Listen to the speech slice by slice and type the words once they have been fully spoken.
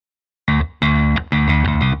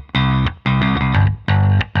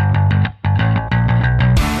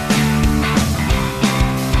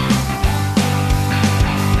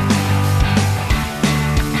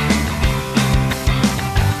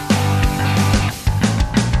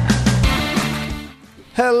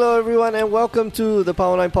Hello everyone and welcome to the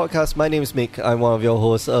Power 9 Podcast. My name is Mick. I'm one of your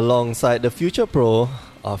hosts alongside the future pro,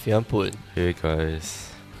 Afian Poon. Hey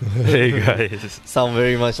guys. Hey guys. Sound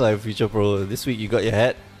very much like a future pro. This week you got your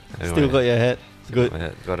hat. Still got your hat. Good.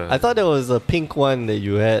 I thought there was a pink one that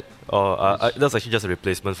you had. That's actually just a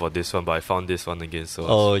replacement for this one, but I found this one again,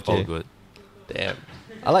 so it's all good. Damn.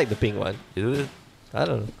 I like the pink one. Is it? I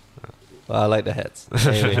don't know. Well, I like the hats.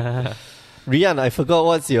 Anyway. Rian, I forgot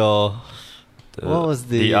what's your... what was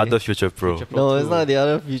the other Future Pro? No, it's not the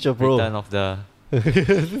other Future Pro. Return of the...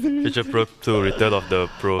 Future Pro 2, Return of the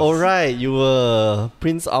Pros. Oh right, you were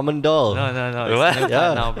Prince Armandal. No. It's a new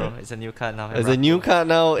card now, bro. It's a new card now. It's a new card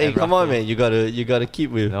now. Hey, come on, man. You gotta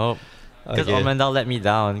keep with... Nope. Because Ormandal let me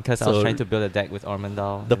down. Because I was trying to build a deck with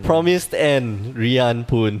Ormandal. The promised end, Rian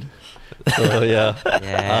Poon. So yeah.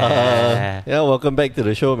 Welcome back to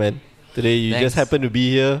the show, man. Today you just happen to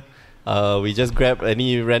be here. We just grab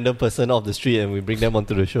any random person off the street and we bring them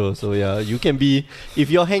onto the show. So yeah, you can be, if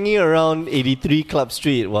you're hanging around 83 Club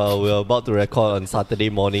Street while we're about to record on Saturday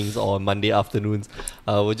mornings or Monday afternoons,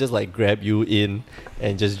 we'll just like grab you in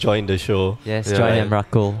and just join the show. Yes, join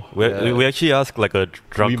Emrakul. We actually asked like a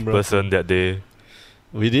drunk person that day.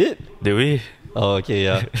 We did? Did we? Oh, okay,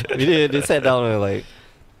 yeah. We did. They sat down and like...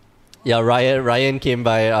 Yeah, Ryan came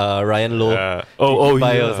by, Ryan Lowe. I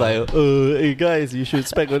was like, hey guys, you should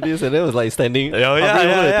spec on this. And then was like standing over the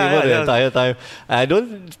table the entire time. I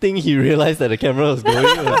don't think he realized that the camera was going.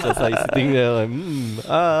 He was just like sitting there like,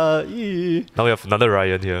 Now we have another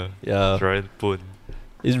Ryan here. Yeah. It's Ryan Poon.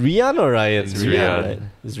 Is Rian or Ryan? It's Rian. Right?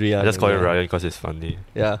 It's Rian. I just call him Ryan because it's funny.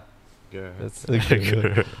 Yeah. That's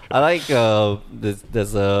good. I like,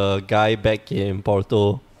 there's a guy back in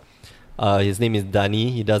Porto. His name is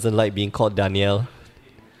Danny. He doesn't like being called Daniel.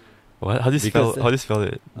 What? How do you spell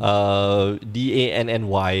it?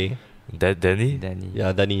 Danny. Danny?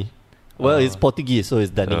 Yeah, Danny. Well, it's Portuguese, so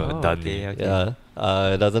it's Danny. Danny. Okay. Yeah.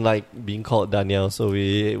 Doesn't like being called Daniel, so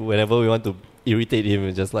whenever we want to irritate him,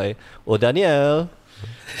 it's just like, oh, Daniel.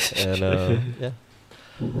 And yeah.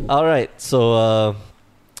 All right. So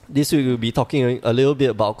this week we'll be talking a little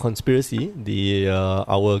bit about Conspiracy,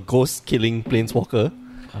 our ghost killing planeswalker.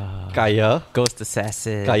 Kaya. Ghost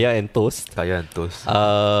Assassin. Kaya and Toast. Kaya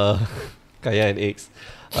and eggs.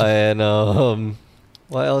 And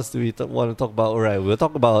what else do we want to talk about? Alright, we'll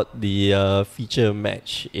talk about the feature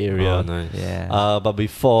match area. Oh, nice. Yeah. But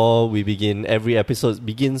before we begin, every episode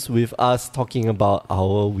begins with us talking about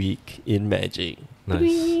our week in Magic. Nice.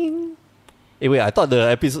 Ding. Hey, wait, I thought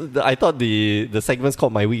the segment's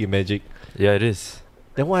called My Week in Magic. Yeah, it is.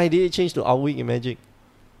 Then why did it change to Our Week in Magic?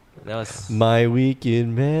 That was... My Week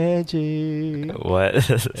in Magic. What?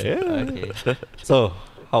 Yeah. Okay. So,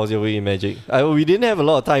 how was your week in Magic? We didn't have a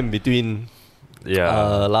lot of time between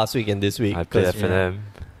last week and this week. I played FNM.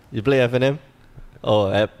 You play FNM?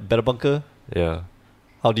 Oh, at Battle Bunker? Yeah.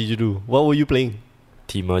 How did you do? What were you playing?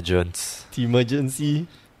 Teamergence. Teamergency?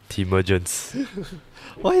 Teamergence.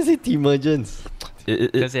 Why is it Teamergence?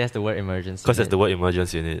 Because it has the word emergency. Because there's the word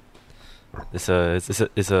emergency in it. It's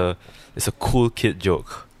a cool kid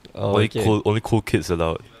joke. Oh, only cool kids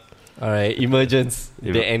allowed. Alright, Emergence.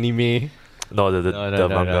 The anime. No, the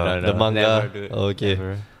manga. The manga. Okay.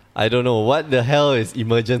 Never. I don't know. What the hell is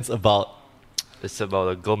Emergence about? It's about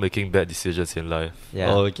a girl making bad decisions in life.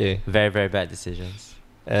 Yeah. Oh, okay. Very, very bad decisions.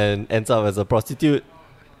 And ends up as a prostitute.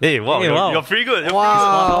 Hey, wow, you're pretty good.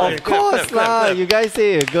 Wow, of course lah. You guys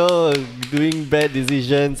say a girl doing bad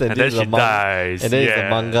decisions and then this is she dies. And then it's a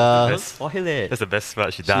manga. Don't spoil it. That's the best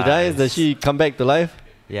part. She dies. She dies. Does she come back to life?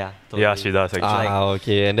 Yeah. Totally. Yeah, she does actually.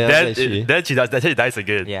 Okay. And then then she dies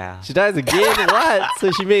again. Yeah. she dies again. What? So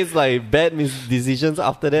she makes like bad decisions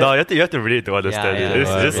after that. No, you have to read it to understand Yeah, it.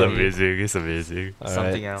 yeah. It's amazing. It's amazing. Alright,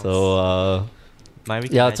 Something else. So My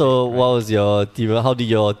week yeah. Magic, So right? what was your team? How did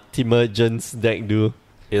your Teamergence deck do?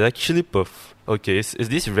 It actually it's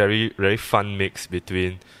this very, very fun mix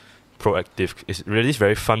between proactive. It's really this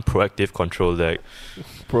very fun proactive control deck.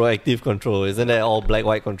 Proactive control. Isn't that all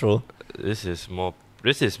black-white control? This is more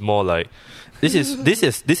like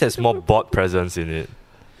this has more bot presence in it.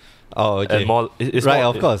 Oh, okay. And more, it's right,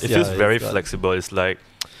 more, of course. It feels very flexible. It's like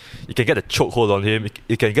you can get a chokehold on him.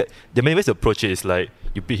 You can get the main ways to approach it is like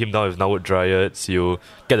you beat him down with Narwood Dryads. You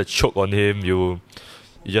get a choke on him. You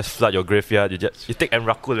just flood your graveyard. You take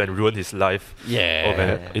Emrakul and ruin his life. Yeah. Oh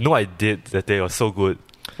man, you know what I did that day? It was so good.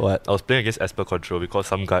 What? I was playing against Esper Control because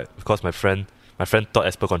my friend thought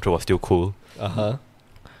Esper Control was still cool.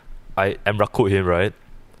 I Emrakul him, right?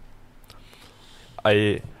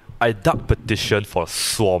 I Dark Petition for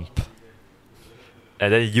Swamp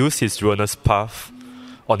and then use his Ruinous Path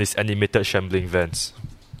on his animated Shambling Vents.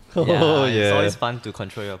 Oh It's yeah. always fun to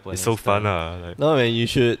control your opponent. It's so fun, like, No man, you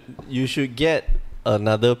should get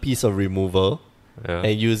another piece of removal yeah.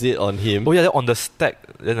 and use it on him. Oh yeah, then on the stack,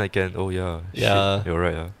 then I can. Oh yeah, Yeah. Shit, you're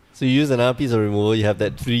right. Yeah. So you use another piece of removal, you have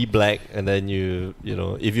that 3 black, and then you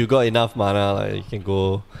know, if you got enough mana, like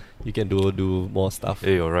you can do more stuff.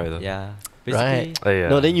 Hey, you're right. Yeah. Right. Basically, Yeah.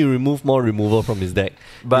 No, then you remove more removal from his deck.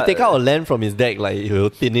 But But- you take out a land from his deck, like he'll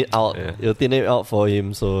thin it out. Yeah. He'll thin it out for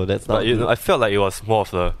him, so that's not But you good. know, I felt like it was more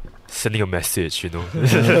of a sending a message,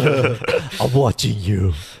 I'm watching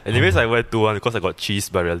you. Anyways, I went 2-1 because I got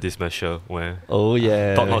cheesed by Reality Smasher, where Oh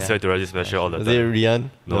yeah. Thought Not to Reality Smasher all the Was time. it Rian?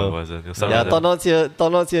 No, it wasn't. It was some Yeah, random-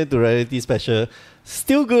 Thought Not here to Reality Special.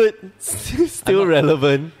 Still good. Still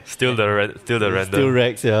relevant. Still the random. Still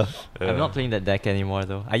Rex, yeah. I'm not playing that deck anymore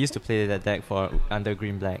though. I used to play that deck for under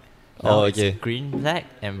green black. Oh, Now okay. It's green black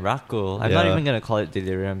and Rakul. I'm not Yeah. even gonna call it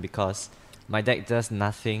Delirium because my deck does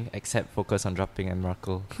nothing except focus on dropping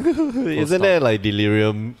Emrakul. Isn't stop. that like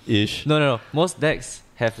Delirium-ish? No. Most decks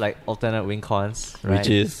have like alternate win cons, right? Which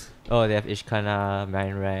is... Oh, they have Ishkana,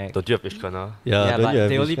 Mindwreck. Don't you have Ishkana? Yeah, don't but you have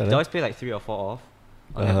they Ishkana? always play like 3 or 4 off.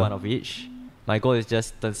 I'll have Uh-huh. one of each. My goal is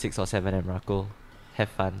just turn 6 or 7 Emrakul. Have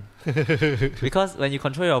fun. Because when you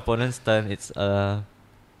control your opponent's turn, it's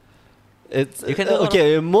It's You can do a lot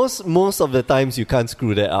okay. Most of the times you can't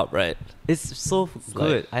screw that up, right? it's so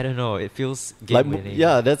good. I don't know. It feels Like game winning.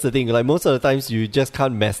 yeah, that's the thing. Like most of the times you just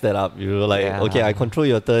can't mess that up. You're like, Yeah. okay, I control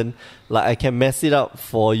your turn. Like I can mess it up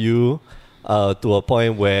for you, to a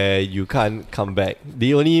point where you can't come back.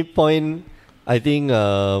 The only point, I think,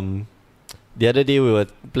 the other day we were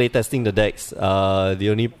play testing the decks. The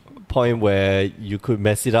only point where you could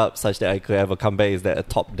mess it up such that I could have a comeback is that a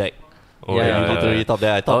top deck. Oh, Yeah, you Literally top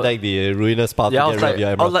deck. I top deck the Ruinous Path Yeah, I to was get rid of your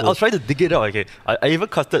I was Emrakul. trying to dig it out. Okay, I even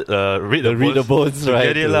casted read the Bones, to right?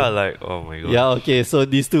 get it lah. Like, oh my god. Yeah, okay, so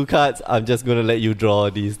these 2 cards, I'm just gonna let you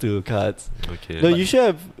draw these 2 cards. Okay. No, you should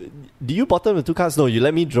have. Do you bottom the 2 cards? No, you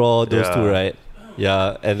let me draw those Yeah. 2, right?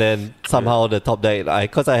 Yeah, and then somehow the top deck,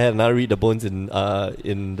 because I had another Read the Bones in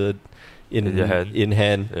your hand? in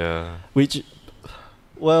hand, Yeah. which,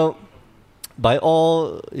 well, by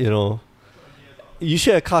all you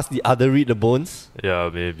should have cast the other Read the Bones. Yeah,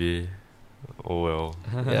 maybe. Oh well.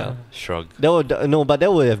 Yeah, Shrug. but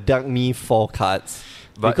that would have dealt me 4 cards.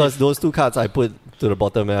 But Because those 2 cards I put to the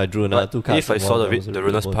bottom and I drew another But 2 cards. if I and saw one the of them was a the Read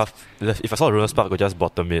Ruinous Bones. Path, if I saw the Ruinous Path, I could just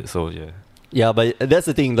bottom it. So yeah. Yeah, but that's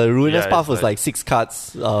the thing. The Ruinous Yeah, Path it's was like- like 6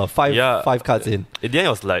 cards, 5 Yeah. 5 cards in. In the end, it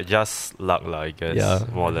was like just luck lah, I guess. Yeah.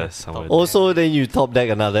 More or less. Somewhere Also, then you top deck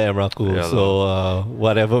another Emrakul. Yeah, so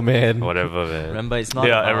whatever, man. there. Whatever, man. Remember, it's not.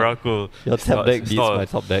 Yeah, about- Emrakul. Your It's top not- deck it's beats not- my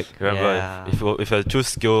top deck. Remember, Yeah. if I choose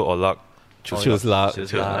skill or luck, Choose luck.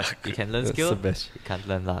 Choose Luck. luck. You can learn That's skill. the best. You can't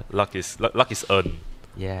learn luck. Luck is earned.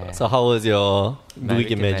 Yeah. So how was your week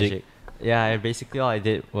in and Magic? Yeah, basically all I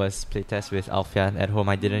did was playtest with Alfian at home.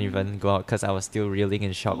 I didn't even go out because I was still reeling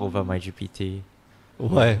in shock over my GPT.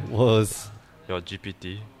 Why? What was... Your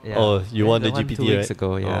GPT. Yeah. Oh, you won the one GPT, 2 weeks right?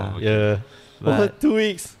 ago, yeah. Oh, okay. Yeah. But- What? 2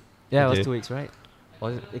 weeks? Yeah, it was Okay. 2 weeks, right?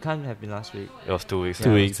 It can't have been last week. It was 2 weeks. Two Yeah,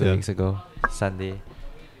 it was weeks, 2 yeah. weeks ago, Sunday.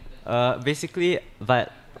 Basically,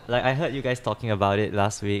 but like I heard you guys talking about it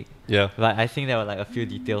last week. Yeah. But I think there were like a few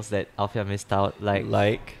details that Alfian missed out.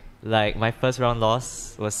 Like... Like my first round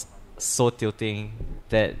loss was so tilting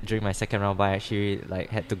that during my second round I actually like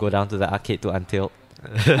had to go down to the arcade to untilt.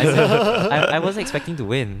 I wasn't expecting to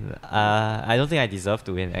win. I don't think I deserved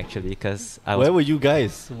to win actually because I was. Where were you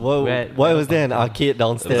guys? Why was there an arcade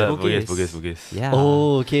downstairs? Bugis. Yeah.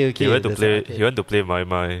 Oh, okay. He went to There's play. an arcade. He went to play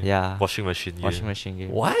my Yeah. washing machine. game. Washing machine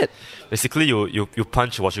game. What? Basically, you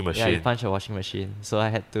punch washing Yeah, machine. you punch a washing machine. So I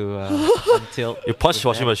had to untilt. You punch with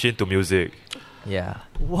washing that. machine to music. Yeah.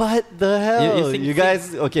 What the hell? You You, think-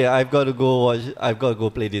 guys, okay, I've got to go watch. I've got to go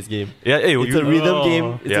play this game. Yeah, hey, It's a rhythm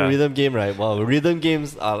game. It's yeah. a rhythm game, right? Wow, rhythm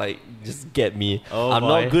games are like just get me. Oh, I'm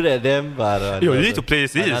boy. not good at them, but Yo, you need to play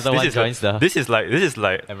this. Another one joins the This is like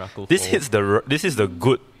Emrakul this fold.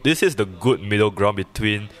 is the good middle ground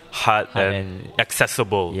between hard Hard and and-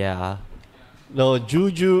 accessible. Yeah. No, Ju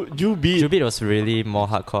beat Jubit was really more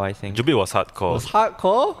hardcore, I think. Jubit was hardcore was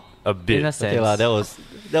hardcore. a bit, In a sense. Okay, lah,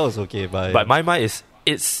 that was okay, but my mind is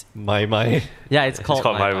it's my. Yeah, it's called,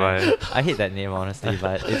 called My Mai. I hate that name honestly,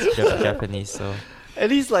 but it's Japanese, so At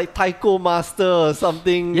least like Taiko Master or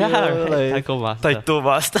something. yeah, you know, right. like Taiko Master. Taito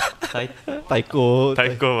Master. Taiko.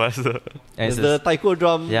 Taiko Master. And it's The Taiko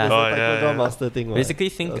drum. Yeah. there's a Oh, Taiko yeah, drum yeah. master thing. right? basically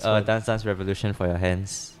think That's fun. Dance Dance Revolution for your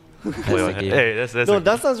hands. That's Oh, the game. hey, that's No, a-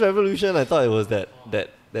 Dance Dance Revolution. I thought it was that Yeah,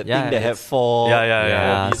 thing that had it's- 4.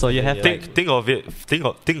 Yeah. So you have yeah. to think of it.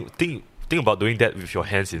 think about doing that with your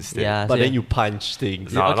hands instead. Yeah, But so then you punch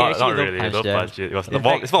things. No, Okay, not actually, really. Don't punch it.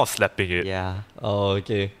 It's more of slapping it. yeah. Oh,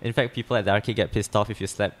 okay. In fact, people at the arcade get pissed off if you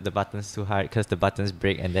slap the buttons too hard because the buttons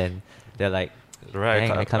break, and then they're like, Right.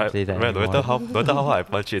 Dang, I can't play that Right, no anymore. matter how hard I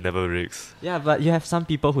punch it, it never rigs. yeah. But you have some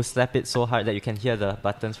people who slap it so hard that you can hear the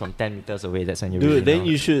buttons from 10 meters away. That's when you Dude, really then know.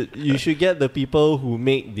 you should get the people who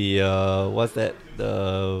make the what's that,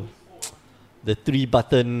 the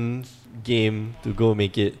 3-button game to go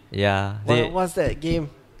make it. Yeah, What's that game?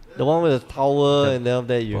 The one with the tower, and then after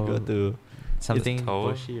that you go to something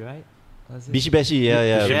tower. Boshi, right? Was it? Bishi Bashi.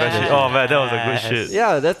 Yeah. Bishi Bashi. Oh man, that was a good shit.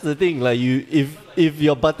 Yeah, that's the thing. Like if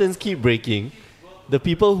your buttons keep breaking, the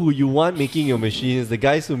people who you want making your machine is the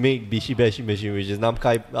guys who make Bishi Bashi machine, which is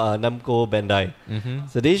Namco Bandai. Mm-hmm.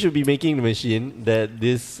 So they should be making the machine that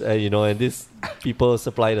this, and this people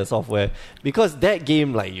supply the software, because that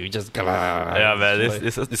game, like, you just Yeah, man,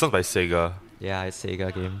 this one's by Sega. Yeah, it's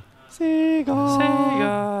Sega game.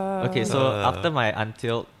 Sega. Okay, so after my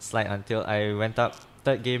slight untilt, I went up.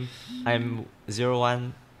 Third game, I'm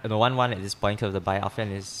 0-1. No, 1-1 at this point because the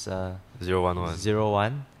Biofen is 0-1-1.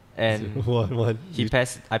 0-1. And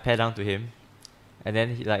 1-1. I pair down to him. And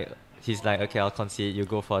then he's like, okay, I'll concede. You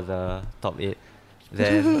go for the top 8.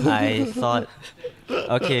 Then I thought,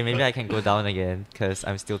 okay, maybe I can go down again because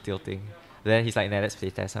I'm still tilting. Then he's like, nah, let's play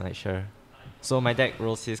test. I'm like, sure. So my deck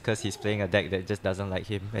rolls his because he's playing a deck that just doesn't like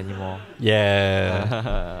him anymore.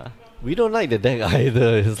 Yeah. We don't like the deck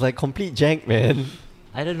either. It's like complete jank, man.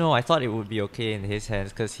 I don't know. I thought it would be okay in his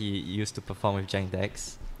hands because he used to perform with jank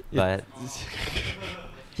decks. But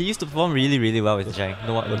he used to perform really, really well with jank.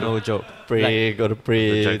 No joke. Pray, gotta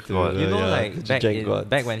pray. The jank god. You know, yeah, like the jank gods.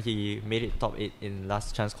 back when he made it top 8 in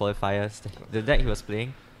last chance qualifiers, the deck he was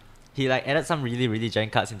playing, he like added some really, really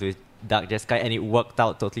jank cards into his Dark Jeskai and it worked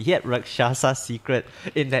out totally. He had Rakshasa Secret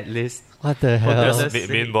in that list. What the hell? That's That's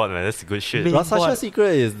main board, man. That's good shit. Main- Rasasha board. Secret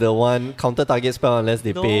is the one counter target spell unless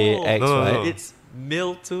they pay X, No. right? It's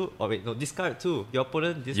mill 2. Oh wait, no, discard 2. Your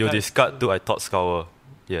opponent discard. You discard 2, I thought Scour.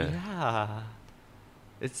 Yeah. Yeah.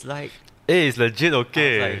 It's like, Hey, it's legit I was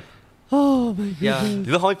okay. like, Oh my god. yeah.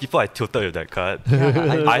 You know how many people I tilted with that card?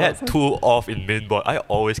 Yeah, I had 2 off in main board. I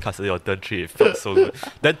always casted it on turn 3. It felt so good.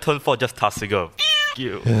 Then turn 4, just Tassiger.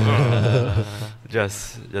 You.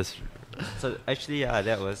 just. So actually, yeah,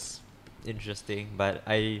 that was interesting, but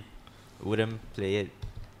I wouldn't play it.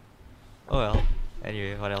 Oh well.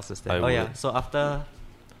 Anyway, what else is there? I Yeah. would. So after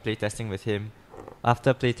playtesting with him,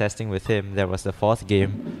 there was the 4th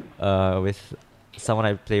game with someone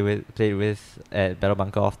I played with at Battle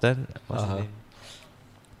Bunker often. What's his name?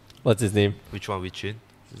 What's his name? Which one? Which in?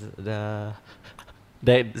 The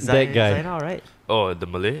That guy. Zainal, right? Oh, the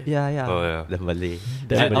Malay? Yeah. Oh, yeah. The Malay.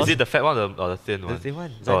 Is it the fat one or the thin one? The thin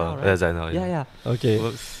one? Oh, Zainal, right? yeah, Zainal. Yeah. Okay.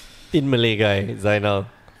 Whoops. Thin Malay guy, Zainal.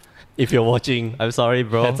 If you're watching, I'm sorry,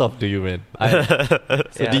 bro. hats off to you, man. I-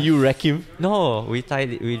 So yeah. did you wreck him? No, we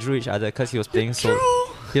drew each other because he was playing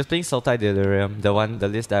he was playing Sultai Delirium, the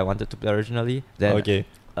list that I wanted to play originally. Then Okay.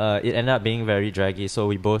 it ended up being very draggy, so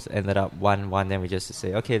we both ended up 1-1. Then we just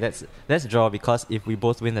say, okay, let's draw because if we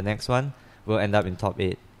both win the next one, we'll end up in top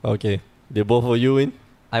 8. Okay. Did both of you win?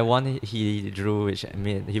 I won, he drew, which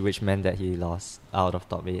meant that he lost out of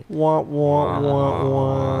top 8. Wah, wah, wah,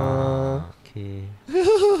 wah. Okay.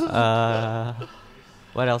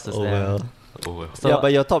 What else is Oh there? well. Oh, well. So, yeah,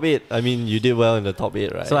 but your top 8, I mean, you did well in the top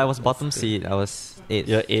 8, right? so I was bottom seed. I was 8th.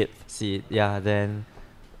 You're 8th. Seed. Yeah, then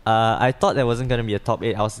I thought there wasn't gonna be a top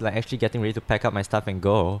 8. I was like actually getting ready to pack up my stuff and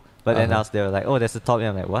go. But then they were like, oh, there's a top 8.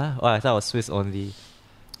 I'm like, what? Oh, I thought it was Swiss only.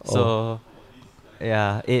 So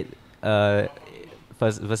yeah, 8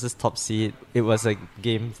 versus top seed. It was a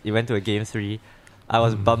game. It went to a game 3. I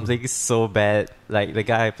was bumbling so bad. Like the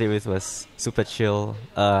guy I played with was super chill.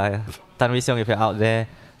 Tan Wei Xiong, if you're out there,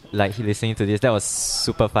 like listening to this, that was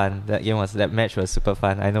super fun. That match was super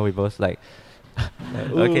fun. I know we both like.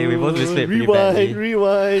 Okay, we both misplayed pretty badly.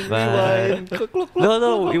 Rewind.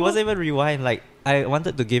 No, it wasn't even rewind. Like I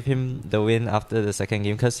wanted to give him the win after the second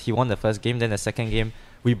game because he won the first game. Then the second game,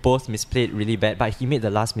 we both misplayed really bad, but he made the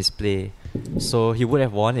last misplay, so he would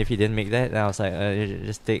have won if he didn't make that. And I was like,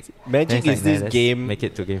 just take. Magic is this let's game. Make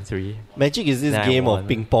it to game 3. Magic is this Then I game of won.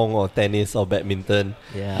 ping pong or tennis or badminton.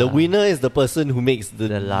 Yeah. The winner is the person who makes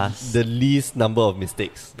the least number of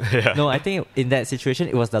mistakes. Yeah. No, I think in that situation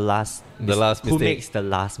it was the last. The last Who mistake. makes the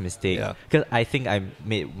last mistake? Yeah. Because I think I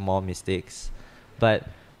made more mistakes, but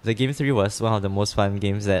the game 3 was one of the most fun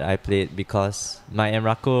games that I played because my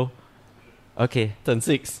Emrakul. Okay. Turn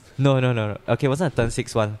 6. No. Okay, it wasn't a turn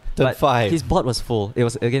 6 one. Turn but 5. His board was full. It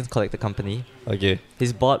was against Collector Company. Okay.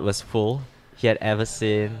 His board was full. He had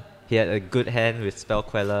Eversin. He had a good hand with Spell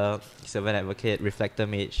Queller, Servant Advocate, Reflector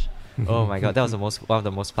Mage. Oh my god, that was one of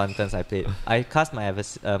the most fun turns I played. I cast my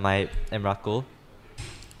my Emrakul,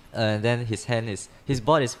 and then his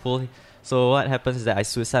board is full. So what happens is that I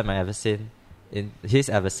suicide my his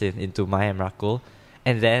Eversyn into my Emrakul,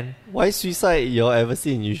 and then why suicide your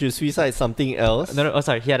Eversyn? You should suicide something else. No, oh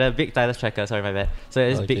sorry, he had a big Tireless Tracker. Sorry, my bad. So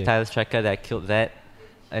this big Tireless Tracker that killed that,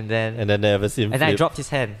 and then the Eversyn. And then I dropped his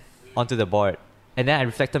hand onto the board, and then I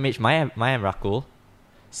Reflector Mage my Emrakul.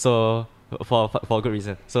 So for a good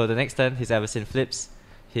reason. So the next turn, his Eversyn flips.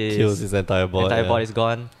 Kills his entire board. Board is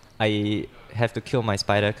gone. I have to kill my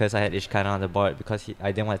spider because I had Ishkana on the board because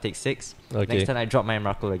I didn't want to take 6. Okay. Next turn, I drop my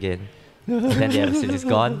Emrakul again. And then the Eversyn is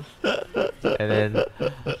gone. And then,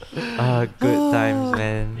 good times,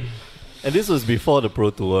 man. And this was before the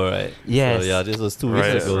Pro Tour, right? Yes. So yeah, this was 2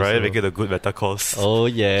 weeks ago. Right, making the good meta calls. Oh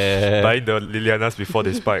yeah. Buying the Lilianas before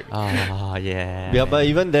they spike. Oh yeah. Yeah, but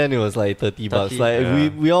even then it was like 30 bucks.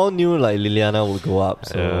 Like we all knew like Liliana would go up.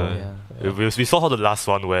 So we saw how the last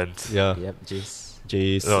one went. Yeah. Yep,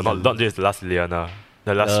 Jace. No, not Jace, the last Liliana.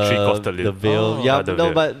 The last 3 costed the Veil.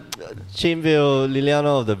 Veil. But Chain Veil,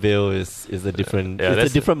 Liliana of the Veil is a different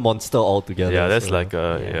it's a different monster altogether. Yeah, that's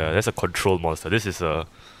that's a control monster. This is a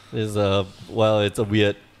it's a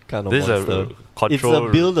weird kind of this monster. Is a control. It's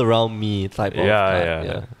a build around me type of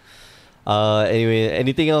card. Yeah. Anyway,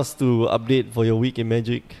 anything else to update for your week in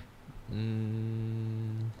Magic?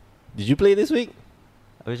 Did you play this week?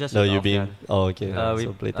 We just you've been. Oh, okay.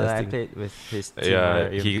 So play I testing. played with his team.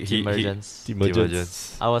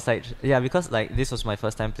 Teamergence. I was like, because like this was my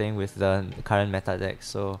first time playing with the current meta deck.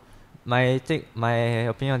 So my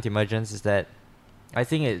opinion on Teamergence is that I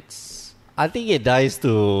think it dies to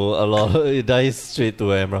a lot. It dies straight to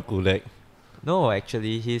Emrakul deck. No,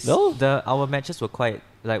 actually, our matches were quite.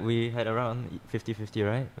 Like we had around 50-50,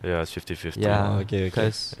 right? Yeah, it's 50-50. Yeah, okay.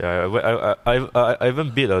 Yeah, I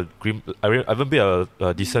haven't beat a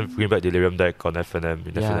decent Greenback Delirium deck on FNM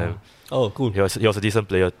in FNM. Oh, cool. He was a decent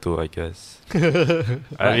player too, I guess.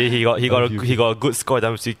 I mean, he got a good score at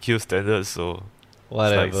WCQ standards, so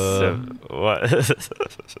whatever.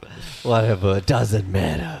 Whatever, doesn't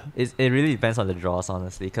matter. It really depends on the draws,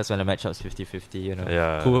 honestly, because when the matchup's 50-50, you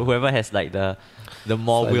know, whoever has like the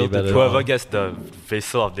more slightly will to draw. Whoever gets the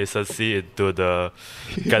Vessel of Decency into the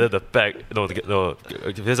gather the pack,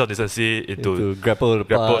 Vessel of Decency into grapple the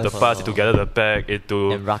pass, into gather the pack,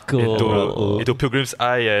 into Pilgrim's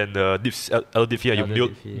Eye and Deep Field, and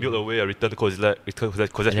you mute away a return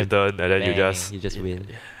Kozilek return, and then you just win.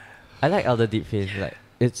 I like Elder Deep Field. Like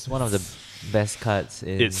it's one of the best cards.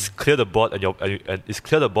 It's clear the board and it's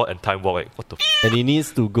clear the board and time walk. Like, what the? And it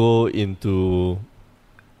needs to go into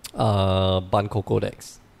Banco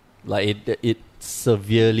Codex. Like it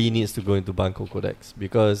severely needs to go into Banco Codex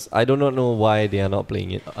because I do not know why they are not playing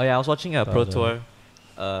it. Oh yeah, I was watching a Pro Tour,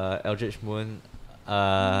 Eldritch Moon.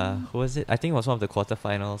 Who was it? I think it was one of the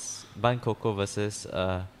quarterfinals. Banco versus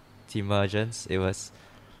Teamergence. It was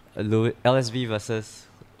LSV versus.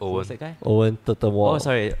 Owen. Who's that guy? Owen Turtlewalk. Oh,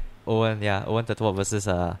 sorry. Owen Turtlewalk versus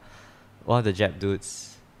one of the Jap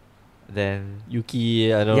dudes. Then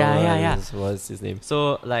Yuki, I don't know. What's his name?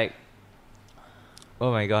 So like,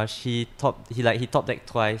 oh my gosh, he top decked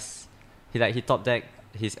twice. He top decked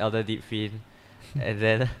his Elder Deep Fiend, and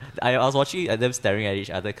then I was watching them staring at each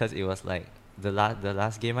other because it was like the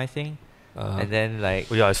last game, I think. And then like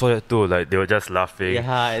I saw that too. Like they were just laughing.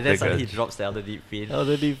 Yeah, and then suddenly he drops the Elder Deep Fiend. And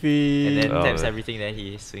then taps everything. Then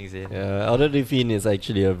he swings in. Yeah, Elder Deep Fiend is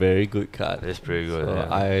actually a very good card. It's pretty good. So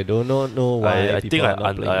I do not know why. I think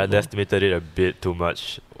I underestimated it a bit too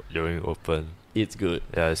much during Open. It's good.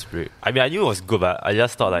 Yeah, it's pretty. I mean, I knew it was good, but I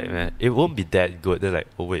just thought like, man, it won't be that good. Then like,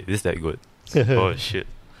 oh wait, this is that good. Oh shit.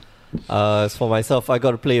 As for myself, I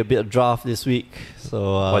got to play a bit of draft this week.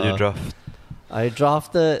 So what did you draft? I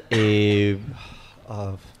drafted a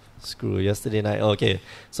yesterday night. Okay,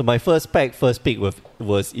 so my first pick was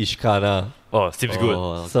Ishkana. Oh, seems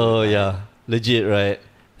good. So yeah, legit, right?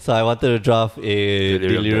 So I wanted to draft a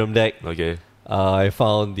Delirium deck. Okay. I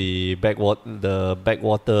found the backwater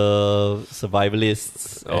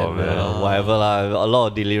survivalists and whatever lah. A lot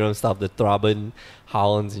of Delirium stuff, the Thraben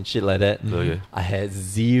hounds and shit like that. Okay. I had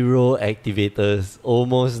 0 activators,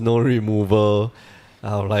 almost no removal.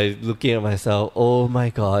 I'm like looking at myself. Oh my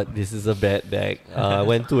god, this is a bad deck. I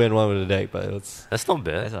went 2-1 with the deck, but that's not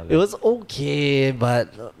bad. It was okay,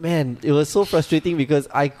 but man, it was so frustrating because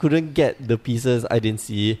I couldn't get the pieces I didn't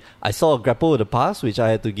see. I saw a grapple with the pass, which I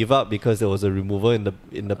had to give up because there was a removal in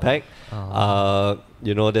the pack.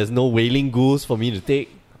 There's no Wailing Ghouls for me to take.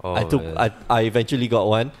 I eventually got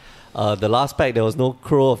one. The last pack there was no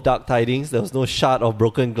Crow of Dark Tidings. There was no Shard of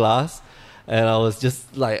Broken Glass. And I was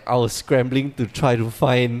just like, I was scrambling to try to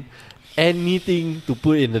find anything to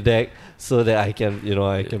put in the deck so that I can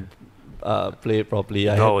play it properly.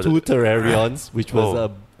 I had 2 Terrarions, which was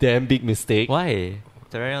a damn big mistake. Why?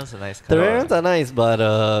 Terrarions are nice. Terrarions are nice, but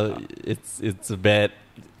it's bad.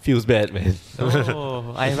 Feels bad, man.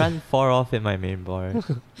 Oh, I ran 4 off in my main board.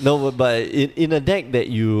 No, but in a deck that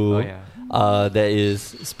you that is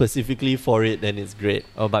specifically for it, then it's great.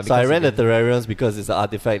 Oh, but so I ran the Terrarions because it's an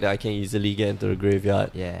artifact that I can easily get into the graveyard.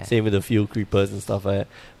 Yeah. Same with a few creepers and stuff like that.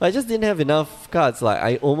 But I just didn't have enough cards. Like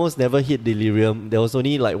I almost never hit Delirium. There was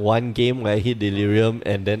only like one game where I hit Delirium,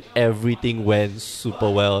 and then everything went super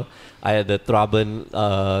well. I had the Thraben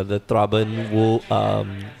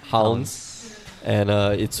Hounds. And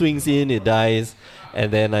it swings in, it dies,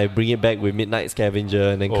 and then I bring it back with Midnight Scavenger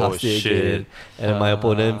and then cast it again. And my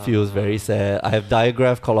opponent feels very sad. I have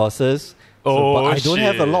Diagraph Colossus, but I don't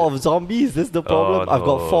have a lot of zombies. That's the problem. I've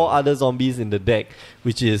got 4 other zombies in the deck,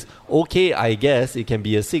 which is okay, I guess. It can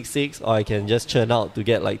be a 6/6, or I can just churn out to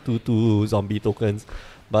get like 2/2 zombie tokens.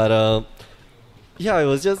 But I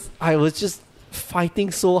was just fighting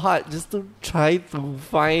so hard just to try to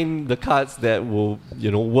find the cards that will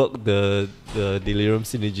work the Delirium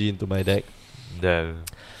synergy into my deck. Damn.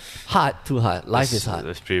 Too hard. Life is hard.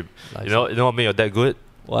 That's pretty. You know what made your deck good?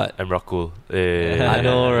 What? Emrakul. I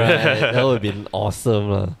know, right? That would have been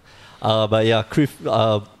awesome. But yeah,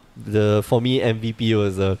 for me MVP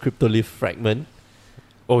was a Cryptolith Fragment.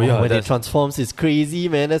 When it transforms, it's crazy,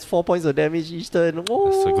 man. That's 4 points of damage each turn. Whoa.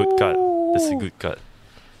 That's a good card.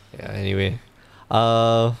 Yeah, anyway.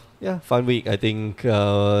 Fun week. I think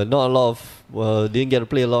not a lot of didn't get to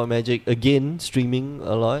play a lot of Magic again, streaming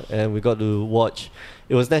a lot, and we got to watch.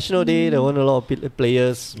 It was National Day. There weren't a lot of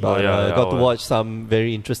players, but got to watch some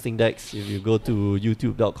very interesting decks. If you go to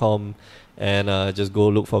youtube.com and just go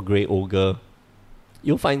look for Grey Ogre,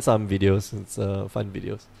 you'll find some videos. It's fun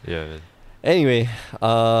videos. Yeah, man. Anyway,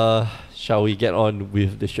 shall we get on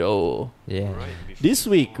with the show? Yeah. This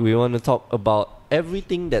week we want to talk about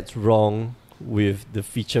everything that's wrong with the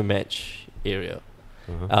feature match area.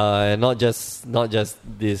 Not just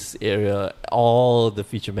this area, all the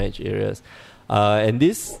feature match areas. And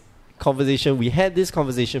this conversation, we had this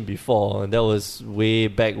conversation before, and that was way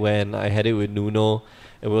back when I had it with Nuno,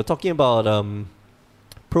 and we were talking about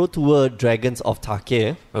Pro Tour Dragons of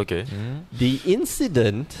Tarkir. Okay. The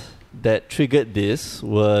incident that triggered this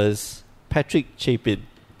was Patrick Chapin.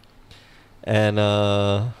 And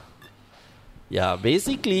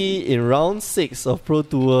basically in round 6 of Pro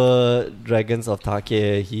Tour Dragons of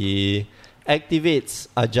Tarkir, he activates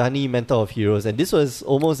Ajani, Mentor of Heroes, and this was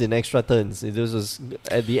almost in extra turns. This was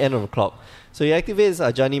at the end of the clock. So he activates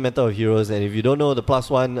Ajani, Mentor of Heroes, and if you don't know, the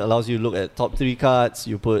 +1 allows you to look at top 3 cards.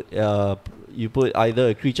 You put either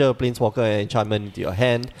a creature, a planeswalker, and enchantment into your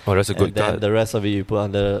hand. Oh, that's a good card. card. The rest of it you put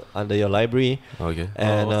under your librry. Okay.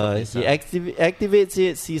 And he activates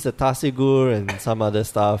it, sees a Tasigur and some other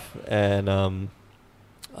stuff, and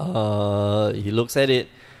he looks at it,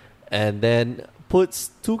 and then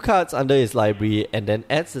puts 2 cards under his library, and then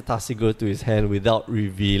adds the Tasigur to his hand without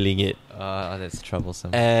revealing it. That's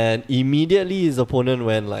troublesome. And immediately his opponent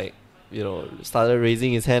went started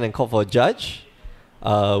raising his hand and called for a judge.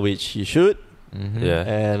 Which he should,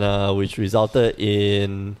 and which resulted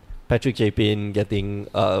in Patrick Chapin getting,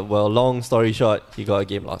 long story short, he got a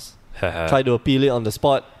game loss. Tried to appeal it on the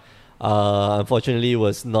spot, unfortunately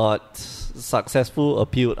was not successful.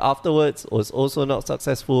 Appealed afterwards, was also not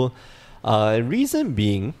successful. Reason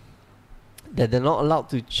being that they're not allowed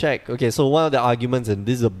to check. Okay, so one of the arguments, and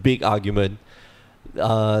this is a big argument,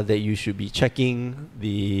 that you should be checking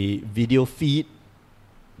the video feed,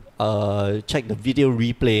 check the video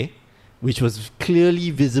replay, which was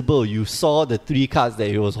clearly visible. You saw the 3 cards that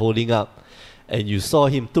he was holding up, and you saw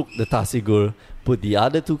him took the Tasigur, put the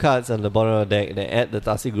other 2 cards on the bottom of the deck, and then add the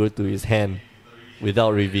Tasigur to his hand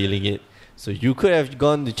without revealing it. So you could have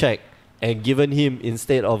gone to check and given him,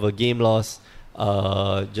 instead of a game loss,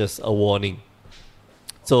 just a warning.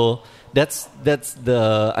 So that's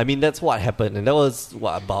what happened, and that was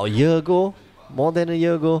about a year ago. More than a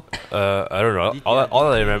year ago? I don't know.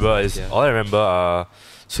 All I remember are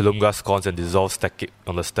Silumga's cons and Dissolve stack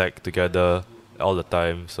on the stack together all the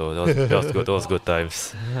time. So that was good. That was good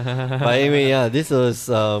times. But anyway, this was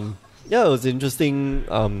it was an interesting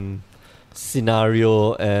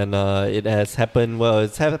scenario, and it has happened. Well,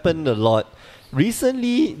 it's happened a lot.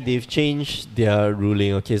 Recently, they've changed their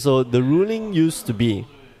ruling. Okay, so the ruling used to be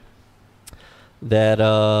that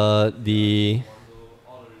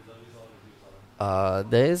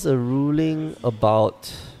there is a ruling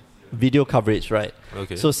about video coverage, right?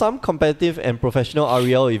 Okay. So some competitive and professional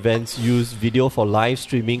REL events use video for live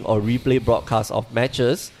streaming or replay broadcasts of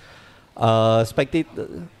matches.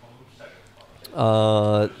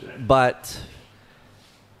 But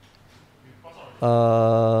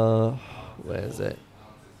where is it?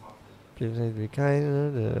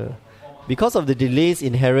 Because of the delays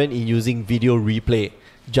inherent in using video replay,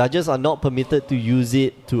 judges are not permitted to use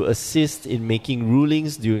it to assist in making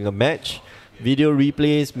rulings during a match. Video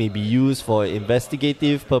replays may be used for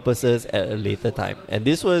investigative purposes at a later time. And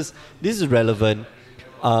this is relevant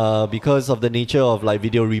because of the nature of like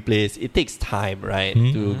video replays. It takes time, right,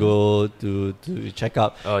 to go to check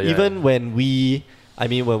up. Even when we're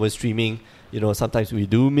streaming, sometimes we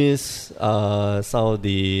do miss some of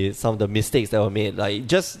the mistakes that were made. Like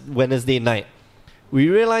just Wednesday night, we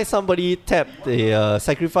realized somebody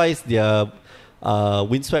sacrificed their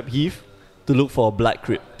windswept heave to look for a blood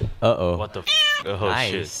creep. What the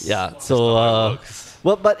Nice. shit. Yeah, so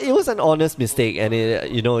but it was an honest mistake, and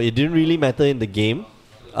it didn't really matter in the game.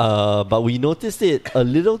 But we noticed it a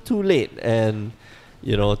little too late, and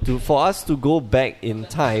for us to go back in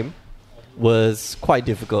time was quite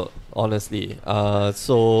difficult, honestly.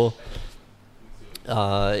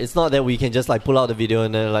 It's not that we can just like pull out the video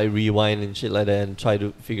and then like rewind and shit like that and try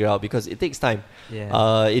to figure out, because it takes time.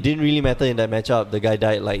 Yeah. It didn't really matter in that matchup. The guy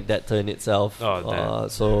died like that turn itself.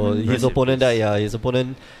 So his opponent died. Yeah, his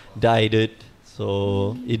opponent died it.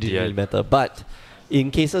 So it didn't really matter. But in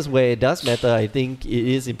cases where it does matter, I think it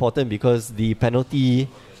is important, because the penalty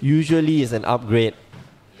usually is an upgrade.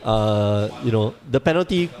 The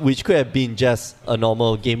penalty, which could have been just a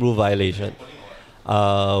normal game rule violation,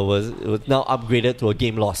 was now upgraded to a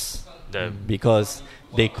game loss. Damn. Because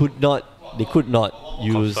they could not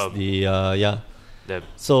use Confirm. the Damn.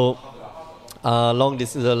 So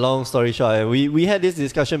this is a long story short. We had this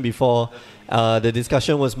discussion before. The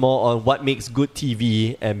discussion was more on what makes good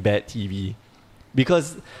TV and bad TV,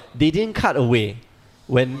 because they didn't cut away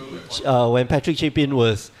when Patrick Chapin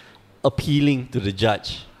was appealing to the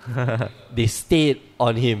judge. They stayed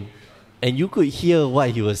on him, and you could hear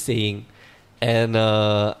what he was saying. And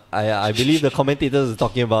I believe the commentators are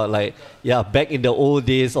talking about back in the old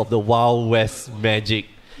days of the Wild West magic,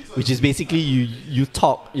 which is basically you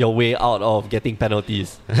talk your way out of getting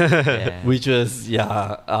penalties. Which was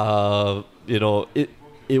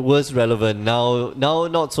it was relevant. Now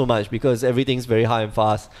not so much, because everything's very hard and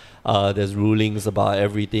fast. There's rulings about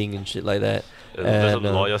everything and shit like that. There's some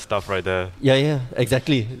lawyer stuff right there. Yeah,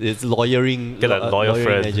 exactly. It's lawyering. Get a lawyer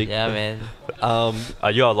friend. Magic. Yeah, man.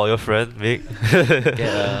 Are you a lawyer friend, Mick?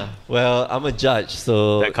 Well, I'm a judge,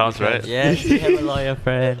 so That counts, right? Yes, you have a lawyer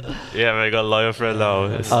friend. Yeah, man, I got a lawyer friend now.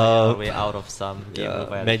 Our way out of some game rule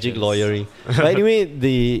magic violations. lawyering. But anyway,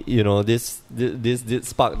 this did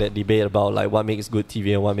spark that debate about like what makes good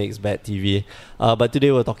TV and what makes bad TV. But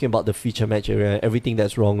today we're talking about the feature match area, everything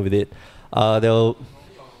that's wrong with it.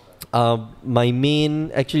 My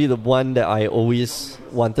main, actually the one that I always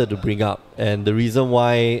wanted to bring up, and the reason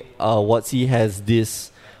why WotC has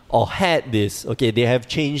this or had this, they have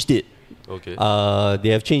changed it. Okay. They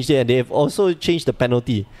have changed it, and they have also changed the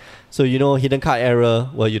penalty. So hidden card error.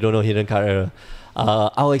 Well, you don't know hidden card error.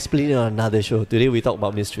 I'll explain it on another show. Today we talk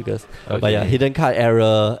about missed triggers. But yeah, hidden card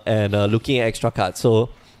error and looking at extra cards. So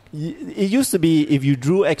it used to be if you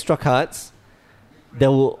drew extra cards, there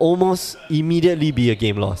will almost immediately be a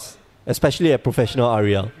game loss, especially at professional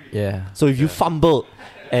REL. Yeah. So if you fumbled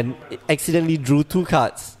and accidentally drew 2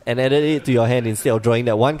 cards and added it to your hand instead of drawing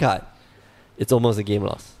that 1 card, it's almost a game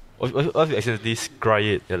loss. What if you accidentally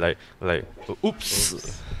scry it? Like,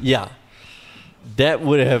 oops. Yeah. That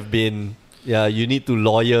would have been... Yeah, you need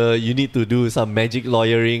to do some magic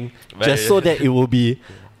lawyering just so that it will be...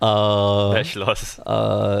 match loss.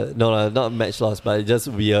 No, not match loss, but it just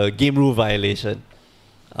will be a game rule violation.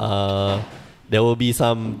 There will be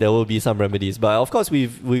some remedies, but of course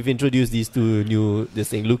we've introduced these two new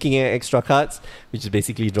looking at extra cards, which is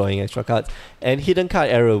basically drawing extra cards, and hidden card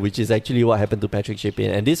error, which is actually what happened to Patrick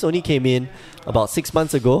Chapin. And this only came in about 6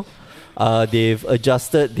 months ago. They've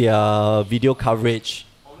adjusted their video coverage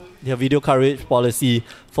policy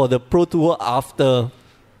for the Pro Tour after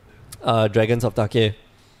Dragons of Take,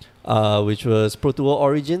 which was Pro Tour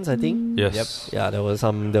Origins, I think. Yes. Yep. Yeah,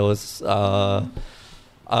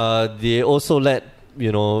 they also let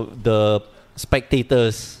the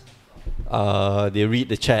spectators they read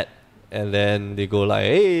the chat, and then they go like,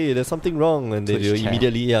 hey, there's something wrong, and they do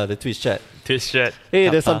immediately the Twitch chat. Hey,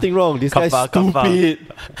 there's something wrong, this guy's stupid.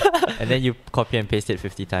 And then you copy and paste it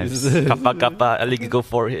 50 times. Kappa, I like go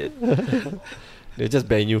for it. They just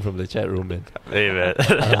ban you from the chat room, man. Hey, man.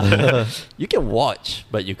 You can watch,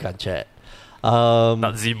 but you can't chat.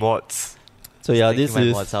 Not Z mods. So yeah, this my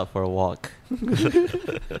is mods out for a walk.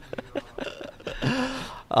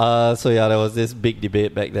 there was this big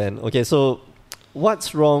debate back then. Okay, so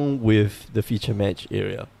what's wrong with the feature match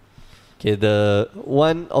area? Okay, the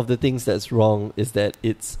one of the things that's wrong is that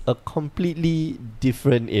it's a completely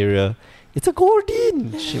different area. It's a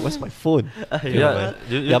Gordon. Shit, what's my phone?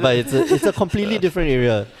 Yeah, But it's a completely different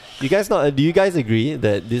area. Do you guys agree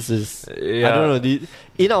that this is? I don't know.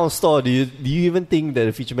 In our store, do you even think that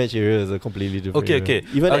the feature match area is a completely different? Okay.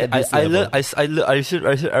 Even at this level.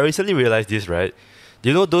 I recently realized this, right?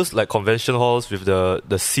 You know those like convention halls with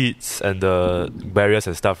the seats and the barriers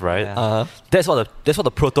and stuff, right? Yeah. That's what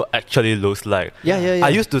the proto actually looks like. Yeah. I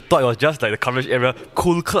used to thought it was just like the coverage area,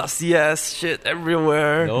 cool, classy ass shit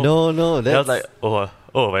everywhere. No. I was like,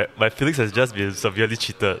 my feelings has just been severely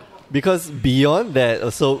cheated. Because beyond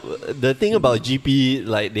that, so the thing about GP,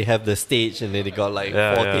 like they have the stage and then they got like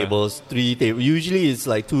 4 tables, 3 tables. Usually it's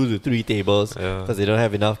like 2 to 3 tables because they don't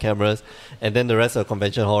have enough cameras. And then the rest of the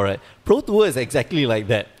convention hall, right? Pro Tour is exactly like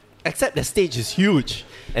that. Except the stage is huge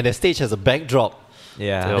and the stage has a backdrop.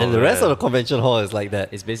 Yeah. And the rest of the convention hall is like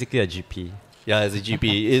that. It's basically a GP. Yeah, it's a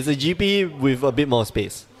GP. It's a GP with a bit more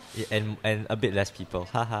space. Yeah, and a bit less people.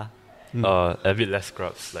 Haha. A bit less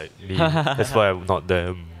scrubs like me. That's why I'm not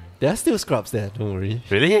there. There are still scrubs there, don't worry.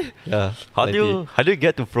 Really? Yeah. How do you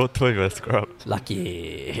get to Pro Tour with a scrub?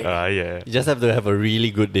 Lucky. Yeah. You just have to have a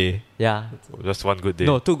really good day. Yeah. Just one good day.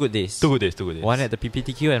 No, 2 good days. 2 good days. One at the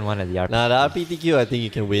PPTQ and one at the RP. Nah, the RPTQ, I think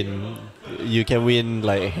you can win. You can win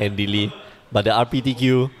like handily. But the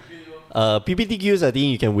RPTQ, PPTQs, I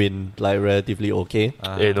think you can win like relatively okay.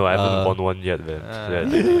 No, I haven't won one yet,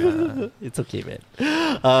 man. It's okay, man.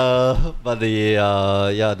 But the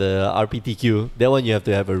RPTQ, that one you have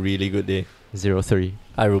to have a really good day. 03.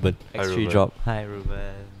 Hi, Ruben. X3 drop. Hi,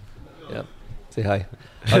 Ruben. Yeah, say hi.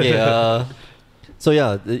 Okay. So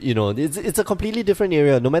yeah, it's a completely different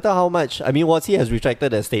area. No matter how much, I mean, WotC has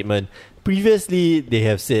retracted that statement. Previously, they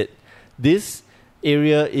have said this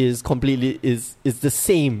area is completely is the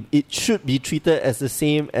same. It should be treated as the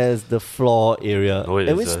same as the floor area. No,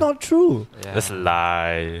 and it's not true. Yeah. That's a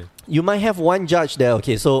lie. You might have one judge there.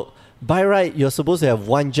 Okay, so by right, you're supposed to have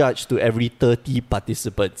one judge to every 30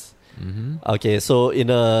 participants. Mm-hmm. Okay, so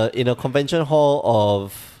in a convention hall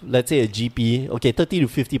of, let's say, a GP, 30 to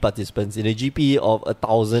 50 participants, in a GP of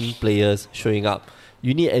 1,000 players showing up,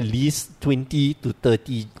 you need at least 20 to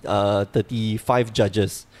 35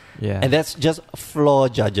 judges. Yeah. And that's just floor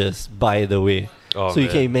judges, by the way. Oh, so you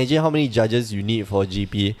can imagine how many judges you need for a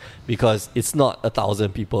GP, because it's not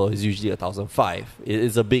 1,000 people, it's usually 1,005. It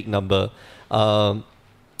is a big number. And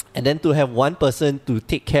then to have one person to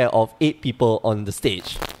take care of 8 people on the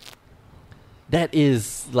stage. That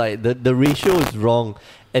is like the ratio is wrong.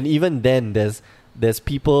 And even then there's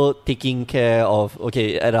people taking care of,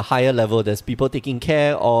 at a higher level, there's people taking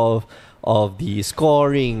care of the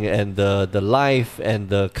scoring and the life and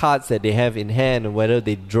the cards that they have in hand and whether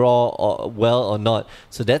they draw well or not.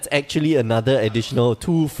 So that's actually another additional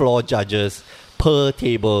 2 floor judges per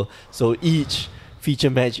table. So each feature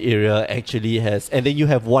match area actually has, and then you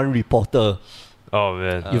have one reporter. Oh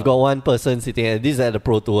man. You've got one person sitting, and this is at the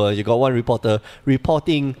Pro Tour, you got one reporter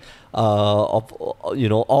reporting of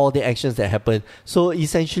all the actions that happen. So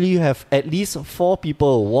essentially you have at least 4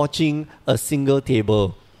 people watching a single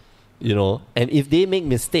table. And if they make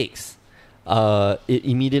mistakes, it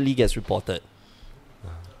immediately gets reported.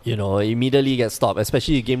 Immediately gets stopped,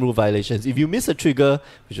 especially game rule violations. If you miss a trigger,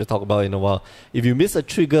 which we'll talk about in a while, if you miss a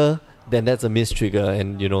trigger, then that's a missed trigger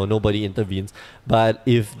and, nobody intervenes. But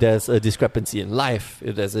if there's a discrepancy in life,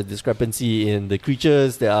 if there's a discrepancy in the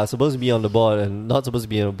creatures that are supposed to be on the board and not supposed to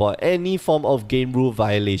be on the board, any form of game rule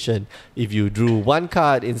violation, if you drew 1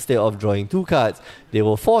 card instead of drawing 2 cards, they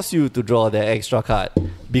will force you to draw the extra card,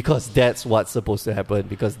 because that's what's supposed to happen,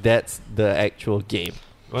 because that's the actual game.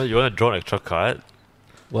 Well, you want to draw an extra card?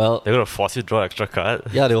 Well, They're going to force you to draw an extra card?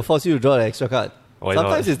 yeah, they will force you to draw the extra card. Why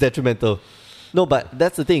Sometimes not? it's detrimental. No, but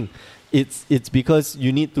that's the thing. It's because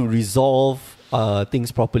you need to resolve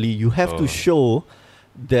things properly. You have to show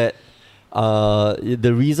that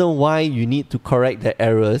the reason why you need to correct the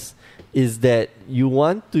errors is that you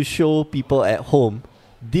want to show people at home,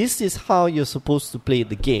 this is how you're supposed to play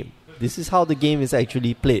the game. This is how the game is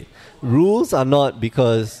actually played. Rules are not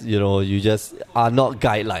because, you just are not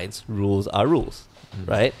guidelines. Rules are rules,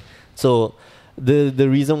 right? So the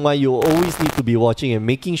reason why you always need to be watching and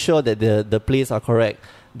making sure that the plays are correct,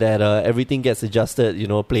 that everything gets adjusted,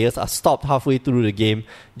 players are stopped halfway through the game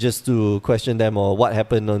just to question them or what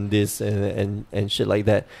happened on this and shit like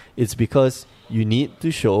that. It's because you need to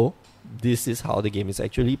show this is how the game is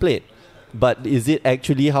actually played. But is it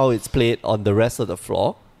actually how it's played on the rest of the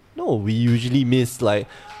floor? No, we usually miss there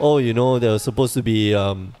was supposed to be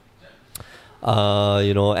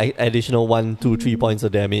additional 1, 2, 3 points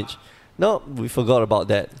of damage. no, we forgot about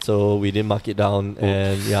that, so we didn't mark it down.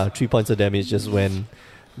 And 3 points of damage just went.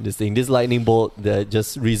 This lightning bolt that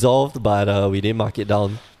just resolved, but we didn't mark it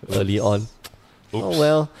down early on. Oh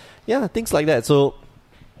well, things like that. So,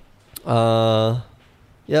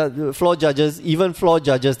 floor judges, even floor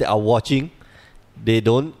judges that are watching, they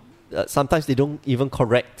don't. Sometimes they don't even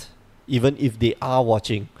correct, even if they are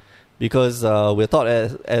watching, because we're taught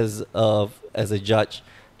as a judge,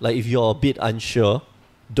 like if you're a bit unsure,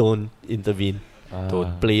 don't intervene.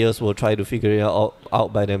 Players will try to figure it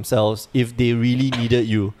out by themselves. If they really needed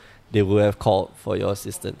you, they would have called for your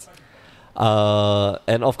assistance.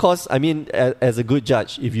 And of course, I mean, as a good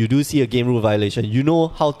judge, if you do see a game rule violation, you know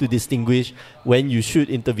how to distinguish when you should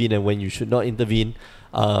intervene and when you should not intervene.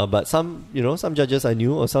 But some judges are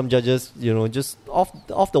new, or some judges, just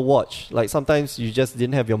off the watch. Like sometimes you just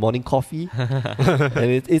didn't have your morning coffee,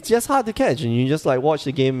 and it's just hard to catch. And you just like watch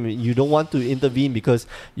the game. You don't want to intervene because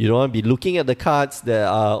you don't want to be looking at the cards that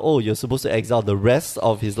are, you're supposed to exile the rest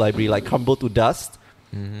of his library, like crumble to dust,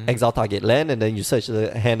 exile target land, and then you search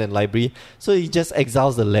the hand and library. So he just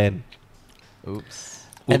exiles the land. Oops.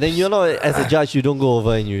 And then as a judge, you don't go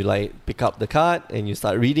over and you like pick up the card and you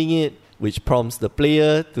start reading it, which prompts the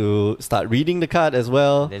player to start reading the card as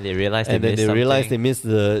well. Then they realize they missed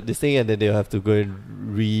this thing, and then they'll have to go and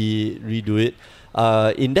redo it.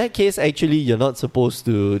 In that case, actually, you're not supposed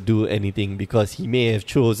to do anything because he may have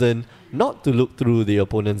chosen not to look through the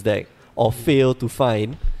opponent's deck or fail to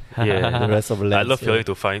find the rest of the lands. I love failing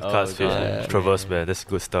to find cards with Traverse, man. That's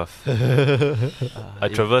good stuff. I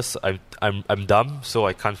Traverse. I'm dumb, so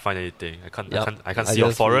I can't find anything. I can't see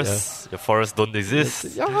your forest. Your forests don't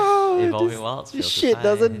exist. Evolving Wilds. This shit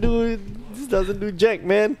doesn't do jack,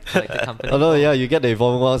 man. Like the company. Although you get the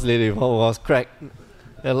Evolving Wilds later. Evolving Wilds crack.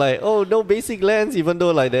 And like, no basic lands, even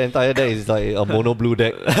though like the entire deck is like a mono blue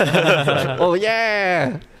deck.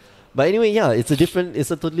 Yeah. But anyway, it's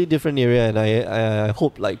a totally different area, and I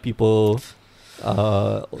hope like people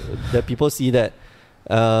that people see that.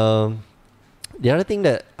 The other thing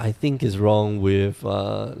that I think is wrong with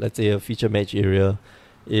let's say a feature match area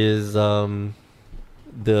is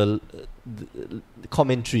the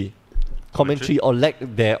commentary or lack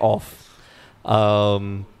thereof.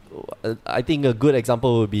 I think a good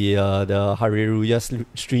example would be the Hareruya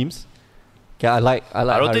streams. I like I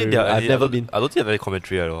don't think I've never been. I don't think they have any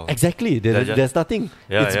commentary at all. Exactly. There's nothing.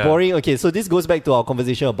 It's boring. Okay, so this goes back to our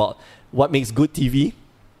conversation about what makes good TV.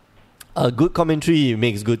 Good commentary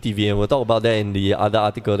makes good TV, and we'll talk about that in the other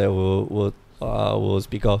article that we'll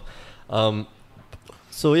speak of.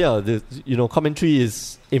 Commentary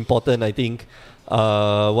is important. I think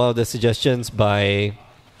one of the suggestions by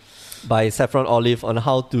Saffron Olive on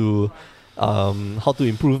how to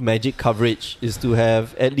improve Magic coverage is to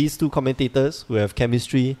have at least 2 commentators who have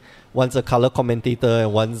chemistry. One's a color commentator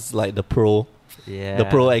and one's like the pro. Yeah. The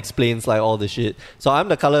pro explains like all the shit. So I'm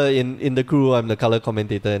the color in the crew, I'm the color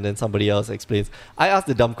commentator, and then somebody else explains. I ask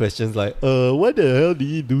the dumb questions like, why the hell did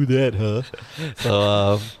he do that, huh?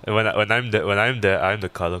 So when I'm there, I'm the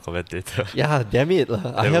color commentator. Yeah, damn it.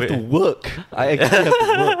 I have to work. I actually have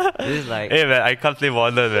to work. This is like, hey man, I can't play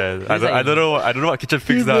Modern, man. I don't know what Kitchen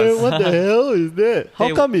Fix does. Man, what the hell is that?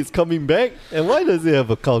 How come it's coming back? And why does it have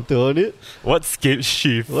a counter on it? What's Scape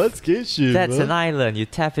Shift? That's an island. You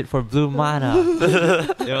tap it for blue mana.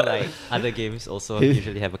 Like other games also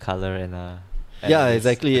usually have a color and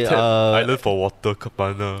exactly. Island for water,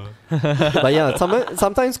 mana. But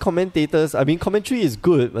sometimes commentators. I mean, commentary is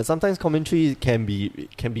good, but sometimes commentary can be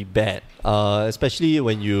bad. Especially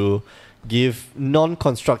when you give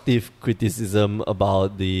non-constructive criticism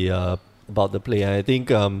about the play. And I think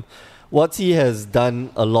WotC has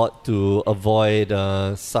done a lot to avoid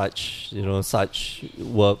such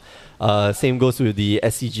work. Same goes with the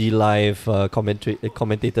SCG Live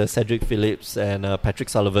commentator Cedric Phillips and Patrick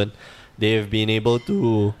Sullivan. They've been able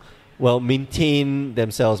to maintain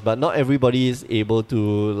themselves, but not everybody is able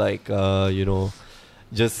to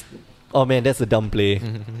just, oh man, that's a dumb play.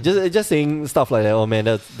 just saying stuff like that. Oh man,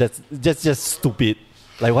 that's just stupid.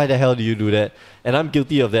 Like, why the hell do you do that? And I'm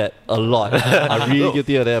guilty of that a lot. I'm really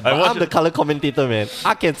guilty of that. But I'm the color commentator, man.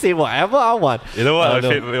 I can say whatever I want. You know what?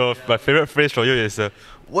 My favorite phrase from you is,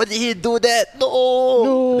 "Why did he do that?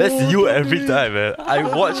 No. That's you every time, man.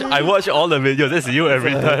 I watch all the videos. That's you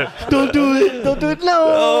every time. Don't do it.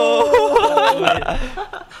 No.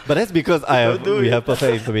 But that's because we have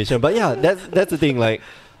perfect information. But yeah, that's the thing. Like,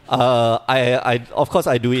 I of course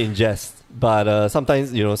I do it in jest. But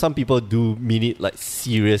sometimes, some people do mean it like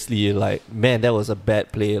seriously. Like, man, that was a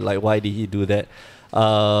bad play. Like, why did he do that?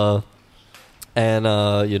 And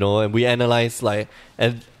we analyze like,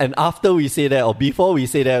 and after we say that or before we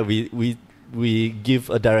say that, we we give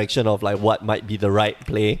a direction of like what might be the right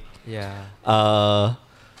play. Yeah.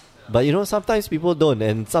 But sometimes people don't,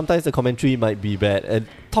 and sometimes the commentary might be bad. And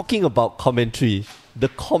talking about commentary, the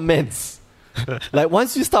comments, like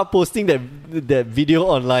once you start posting that video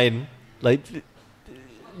online, like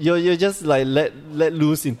you're just like let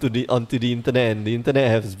loose onto the internet, and the internet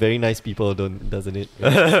has very nice people, doesn't it?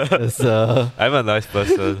 I'm a nice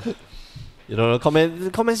person. The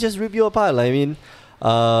comments just rip you apart. Like, I mean,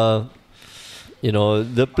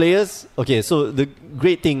 the players. Okay, so the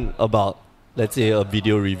great thing about, let's say, a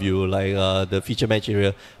video review like the feature match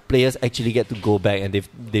area, players actually get to go back, and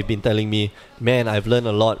they've been telling me, man, I've learned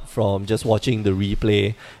a lot from just watching the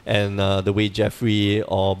replay, and the way Jeffrey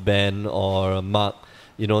or Ben or Mark,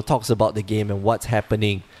 talks about the game and what's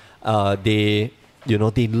happening. They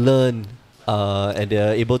learn and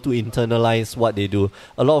they're able to internalize what they do.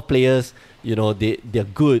 A lot of players, they're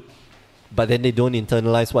good, but then they don't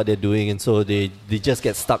internalize what they're doing, and so they just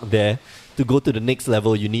get stuck there. To go to the next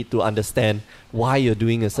level, you need to understand why you're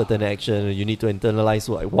doing a certain action. You need to internalize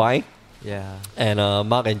why. Yeah. And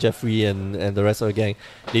Mark and Jeffrey and the rest of the gang,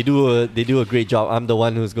 they do a great job. I'm the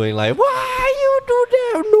one who's going like, why you do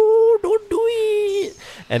that? No, don't do it.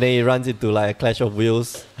 And then he runs into like a clash of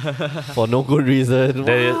wheels for no good reason. And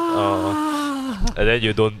then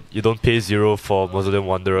you don't pay 0 for Mausoleum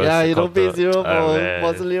Wanderers. Yeah, you don't pay 0 for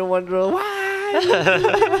Mausoleum Wanderer. Why?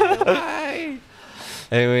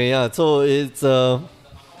 Anyway, yeah. So it's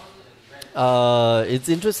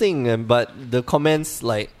interesting, but the comments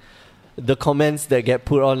that get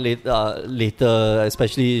put on later,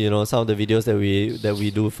 especially some of the videos that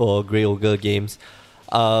we do for Grey Ogre games,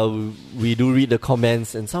 we do read the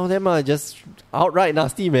comments, and some of them are just outright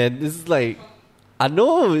nasty, man. This is like, I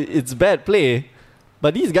know it's bad play,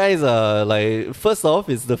 but these guys are like, first off,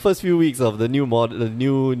 it's the first few weeks of the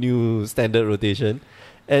new standard rotation,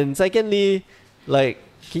 and secondly, like,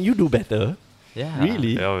 can you do better? Yeah.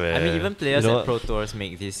 Really? Yeah, I mean, even players at Pro Tours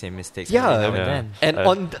make these same mistakes. Yeah, every now and then.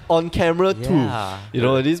 And on camera too.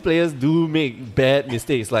 Yeah. These players do make bad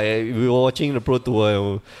mistakes. Like, we were watching the Pro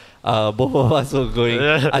Tour, and both of us were going.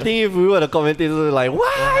 I think if we were the commentators, we were like,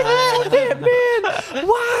 why did that, man?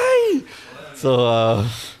 Why? So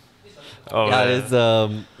it's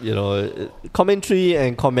commentary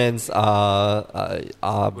and comments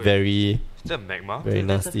are very. Is that magma? Very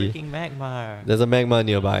nasty. There's a freaking magma. There's a magma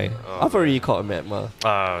nearby. I've already caught a magma.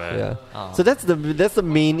 Yeah. Oh. So that's the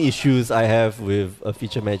main issues I have with a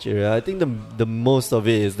feature match area. I think the most of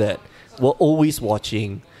it is that we're always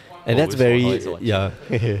watching, and that's very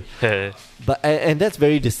But and that's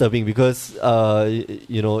very disturbing because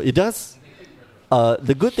it does.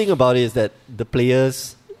 The good thing about it is that the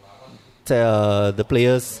players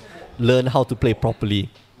learn how to play properly.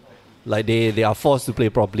 Like they are forced to play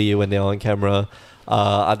properly when they're on camera.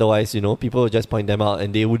 Otherwise, people will just point them out,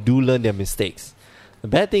 and they would learn their mistakes. The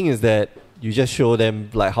bad thing is that you just show them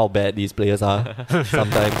like how bad these players are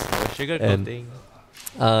sometimes. Sugarcoating.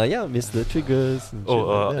 Miss the triggers.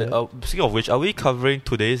 Speaking of which, are we covering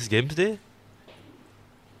today's games day?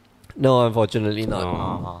 No, unfortunately not.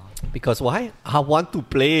 Oh. Because why? I want to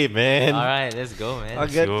play, man. Alright, let's go, man. I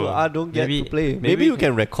don't get to play. Maybe you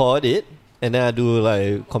can record it. And then I do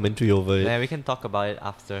like commentary over it. Yeah, we can talk about it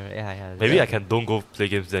after. Yeah. Maybe I can don't go play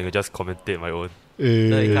games then I just commentate my own.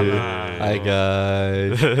 Hi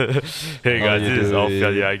guys. Hey guys, this is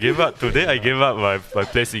Alfia. Yeah, I gave up today. I gave up my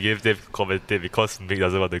PlayStation games day commentate because Mick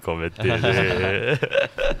doesn't want to commentate.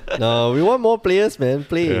 No, we want more players, man.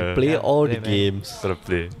 Play all the games. Gotta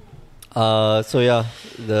play.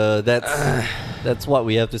 That's what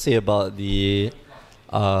we have to say about the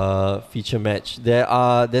feature match.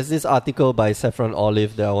 There's this article by Saffron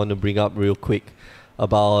Olive that I want to bring up real quick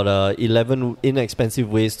about 11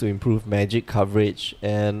 inexpensive ways to improve Magic coverage,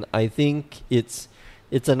 and I think it's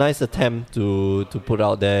a nice attempt to put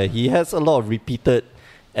out there. He has a lot of repeated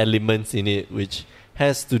elements in it, which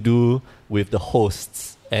has to do with the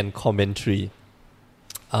hosts and commentary.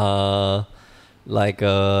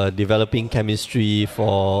 Developing chemistry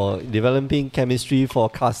for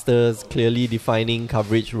casters, clearly defining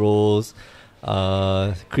coverage roles,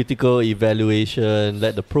 critical evaluation,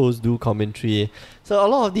 let the pros do commentary. So a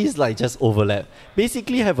lot of these just overlap.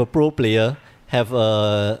 Basically, have a pro player, have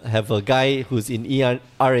a guy who's in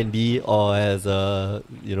R&D or has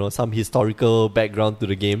some historical background to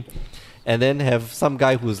the game, and then have some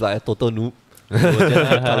guy who's like a total noob who will just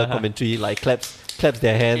do color commentary, like claps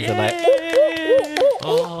their hands and like.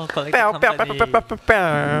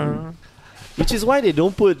 Which is why they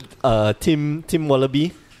don't put Tim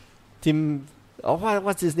Wallaby.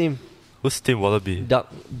 What's his name? Who's Tim Wallaby?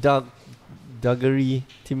 Duggery.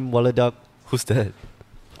 Tim Walladuck. Who's that?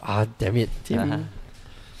 Damn it, Tim.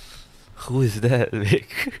 Who is that,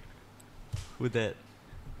 Mick? Who that?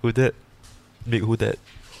 Who that? Mick, who that?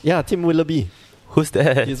 Yeah, Tim Willoughby. Who's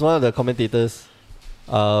that? He's one of the commentators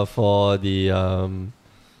for the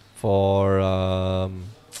Pro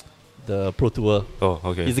Tour. Oh,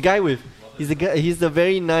 okay. He's the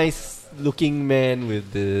very nice looking man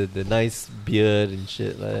with the nice beard and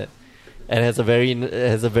shit like that, and has a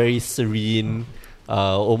very serene,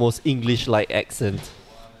 almost English-like accent.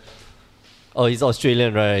 Oh, he's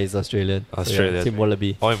Australian, right? He's Australian. Australian. So, yeah, Tim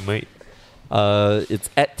Wallaby. Oh, mate. It's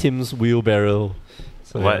at Tim's Wheelbarrow.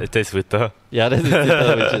 So, What? yeah. It tastes Twitter? Yeah, that's his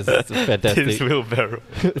Twitter, which is fantastic. Tim's wheelbarrow.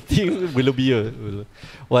 Tim Willoughby,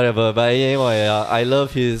 whatever. But anyway, I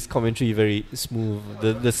love his commentary. Very smooth.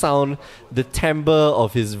 The sound, the timbre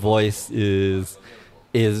of his voice is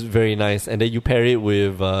very nice. And then you pair it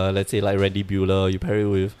with, let's say, like Randy Bueller. You pair it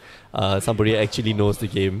with somebody who actually knows the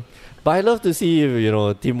game. But I love to see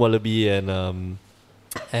Tim Wallaby and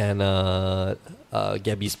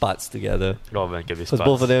Gabby Spartz together. Oh man, Gabby Because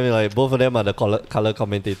Spartz. both of them are the color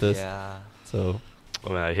commentators. Yeah. So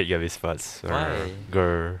Oh man, I hate Gabby Spartz. Why?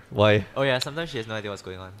 Grr. why? Oh yeah, sometimes she has no idea what's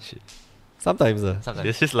going on. Sometimes Sometimes.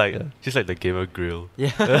 It's just like the gamer grill. Yeah.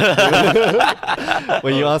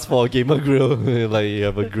 when you ask for a gamer grill, like you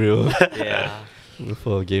have a grill Yeah.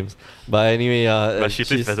 for games. But anyway, But she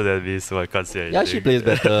plays better than me, so I can't say anything. yeah, she plays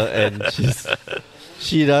better, and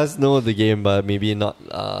she does know the game, but maybe not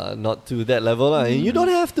to that level, lah. And you don't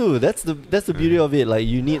have to. That's the beauty of it. Like,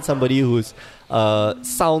 you need somebody who's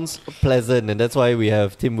sounds pleasant, and that's why we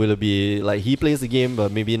have Tim Willoughby. Like, he plays the game,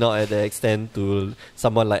 but maybe not at the extent to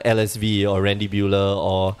someone like LSV or Randy Bueller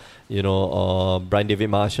or or Brian David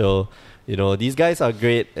Marshall. These guys are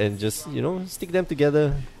great, and just stick them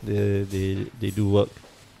together. They do work.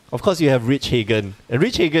 Of course, you have Rich Hagan, and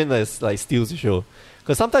Rich Hagan is like steals the show,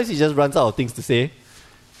 because sometimes he just runs out of things to say,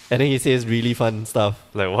 and then he says really fun stuff.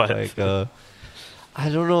 Like what? Like I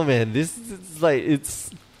don't know, man.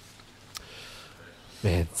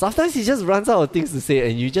 Sometimes he just runs out of things to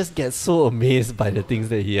say, and you just get so amazed by the things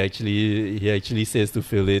that he actually says to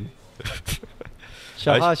fill in.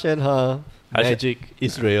 Shah Shenha, Magic,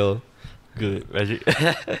 Israel. Good. Magic.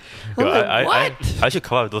 I'm like, what? I should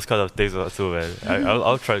come up with those kind of things too, man.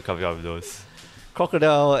 I'll try to come up with those.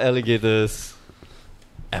 Crocodile, alligators,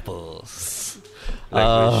 apples.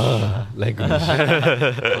 Language.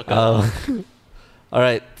 All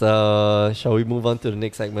right. Shall we move on to the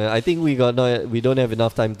next segment? I think we don't have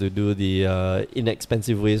enough time to do the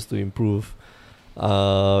inexpensive ways to improve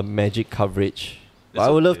Magic coverage. But I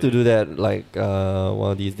would love to do that like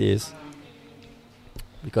one of these days.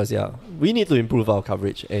 Because we need to improve our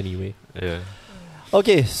coverage anyway. Yeah.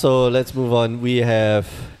 Okay, so let's move on. We have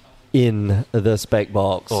in the spec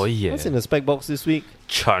box. Oh yeah. What's in the spec box this week?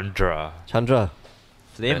 Chandra. Flame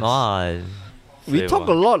Yes. on. We talk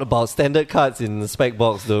a lot about standard cards in the spec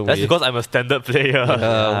box, don't That's we? because I'm a standard player.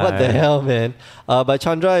 What the hell, man? But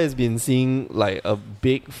Chandra has been seeing like a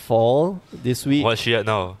big fall this week. What's she at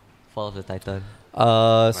now? Fall of the Titan.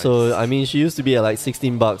 So I mean, she used to be at like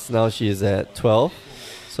 $16. Now she's at 12.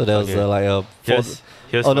 So there was like a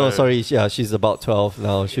she's about 12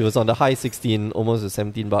 now. She was on the high 16, almost at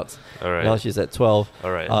 $17. All right. Now she's at 12.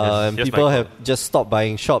 All right. And people have just stopped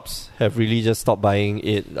buying. Shops have really just stopped buying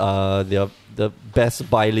it. The best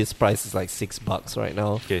buy list price is like $6 right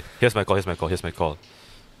now. Okay, here's my call.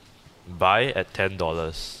 Buy at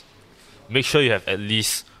 $10. Make sure you have at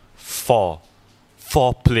least four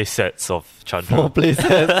play sets of Chandra. 4 places.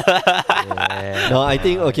 No, I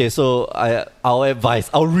think so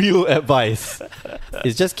our real advice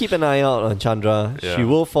is just keep an eye out on Chandra. Yeah. She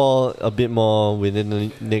will fall a bit more within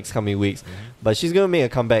the next coming weeks, but she's gonna make a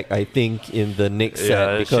comeback, I think, in the next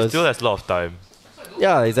set, because she still has a lot of time.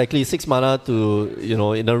 yeah, exactly, 6 mana to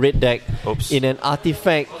in a red deck. Oops. In an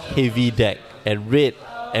artifact heavy deck, and red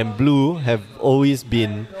and blue have always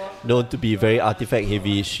been known to be very artifact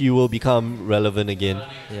heavy. She will become relevant again.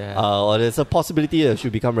 Yeah. Or there's a possibility that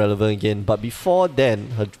she'll become relevant again. But before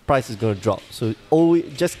then, her price is going to drop. So always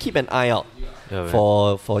just keep an eye out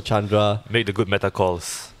for Chandra. Make the good meta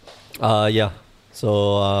calls. Yeah.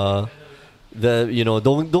 So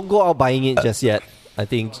don't go out buying it just yet. I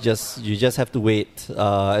think you just have to wait.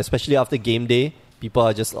 Especially after game day, people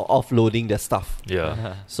are just offloading their stuff.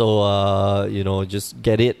 Yeah. So just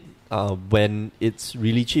get it when it's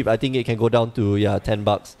really cheap. I think it can go down to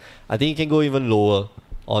 $10. I think it can go even lower,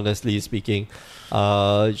 honestly speaking.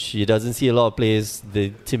 She doesn't see a lot of plays.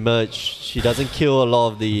 The Timurge, she doesn't kill a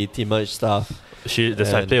lot of the Timurge stuff.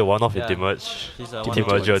 Does I play a one-off in Timurge? She's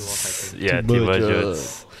Timurgence. Yeah,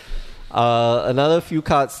 Timurgence. Timurgence. Another few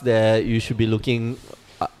cards that you should be looking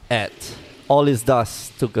at All Is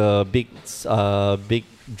Dust took a big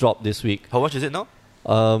drop this week. How much is it now?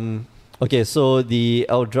 Okay, so the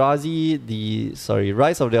Rise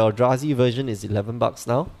of the Eldrazi version is $11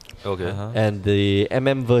 now. Okay. And the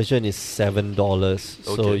version is $7.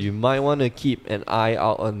 So Okay. you might want to keep an eye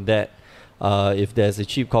out on that if there's a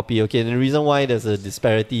cheap copy. Okay, and the reason why there's a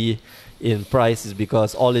disparity in price is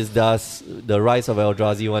because All Is Dust, the Rise of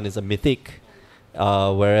Eldrazi one is a mythic,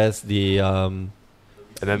 whereas the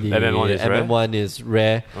MM1 is rare? MM1 is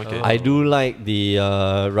rare. Okay. I do like the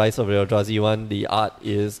Rise of the Eldrazi one. The art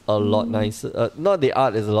is a lot nicer. Not the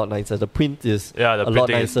art is a lot nicer. The print is Yeah, the a lot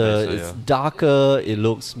printing is nicer. nicer, It's yeah. darker. It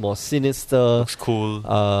looks more sinister. Looks cool.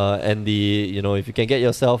 And if you can get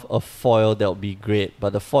yourself a foil, that would be great.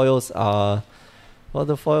 But the foils are,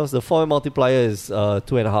 the foil multiplier is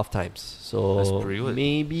 2.5 times. That's So pretty good.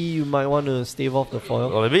 maybe you might want to stave off the foil.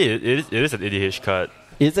 Well, maybe it is an EDH card.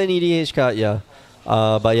 It's an EDH card, yeah.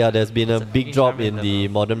 But yeah, there's been a It's a big fucking drop charming in the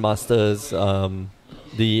Modern Masters,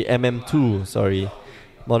 the MM2, sorry,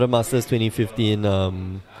 Modern Masters 2015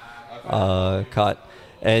 card,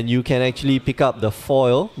 and you can actually pick up the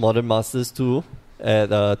foil Modern Masters 2 at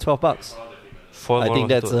 $12. Foil I think Modern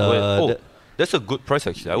that's Masters. That's a good price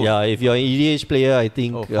actually. I would- Yeah, if you're an EDH player, I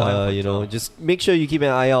think foil. just make sure you keep an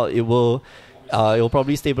eye out. It will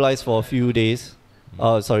probably stabilize for a few days,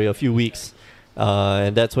 a few weeks.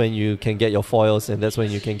 And that's when you can get your foils, and that's when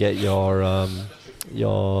you can get your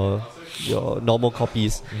normal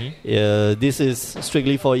copies. This is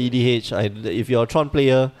strictly for EDH. If you're a Tron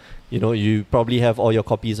player, you probably have all your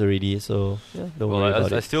copies already. So yeah, don't worry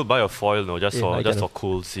about I it. still buy a foil, no, just Yeah, I for get it.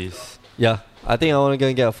 cool seas. Yeah, I think I want to go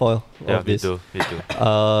and get a foil Yeah, of me this. too.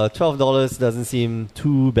 $12 doesn't seem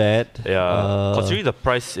too bad. Yeah, considering the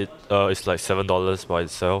price, it's like $7 by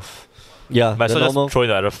itself. Yeah, Might as the well normal. just throw in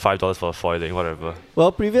another $5 for foiling, whatever.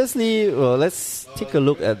 Well, let's take a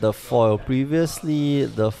look at the foil. Previously,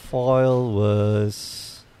 the foil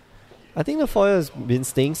was, I think the foil has been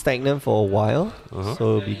staying stagnant for a while, so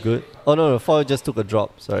it'll be good. Oh no, the foil just took a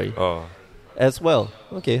drop. Sorry, Oh, as well.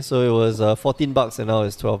 Okay, so it was $14 and now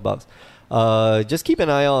it's $12. Just keep an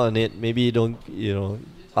eye out on it. Maybe don't you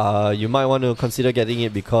might want to consider getting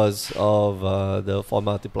it because of the foil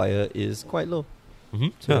multiplier is quite low.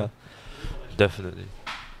 So, yeah, definitely.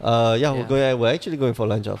 We're actually going for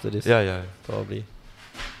lunch after this. Yeah. Probably.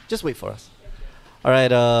 Just wait for us.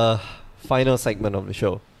 Alright, final segment of the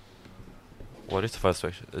show. What is the first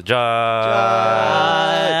section? Judge.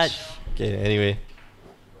 Okay, anyway.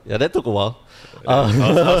 Yeah, that took a while. I'm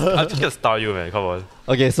just gonna star you, man. Come on.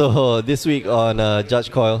 Okay, so this week on Judge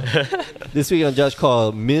Coil.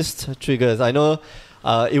 Missed triggers. I know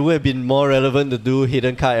it would have been more relevant to do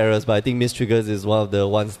hidden card errors, but I think missed triggers is one of the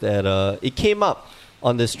ones that it came up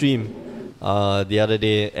on the stream the other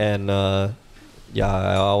day, and I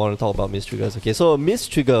want to talk about missed triggers. Okay, so a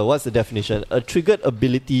missed trigger, what's the definition? A triggered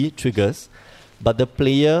ability triggers, but the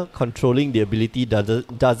player controlling the ability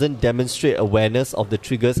doesn't demonstrate awareness of the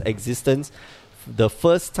trigger's existence the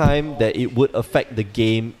first time that it would affect the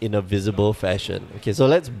game in a visible fashion. Okay, so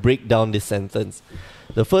let's break down this sentence.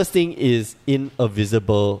 The first thing is in a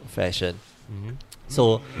visible fashion.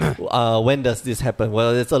 So when does this happen?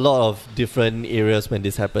 Well, there's a lot of different areas when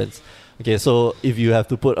this happens. Okay, so if you have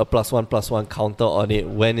to put a +1/+1 counter on it,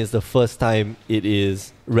 when is the first time it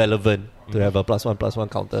is relevant to have a +1/+1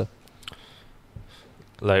 counter?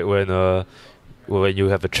 Like when you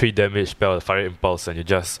have a 3 damage spell, a Fire Impulse, and you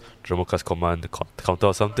just Dromocast command counter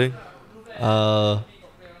or something.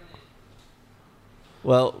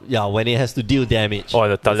 When it has to deal damage. Oh,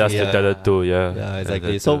 and the Talias Yeah. together too, yeah. Yeah,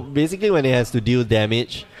 exactly. that So too. basically, when it has to deal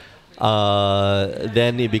damage,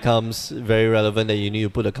 then it becomes very relevant that you need to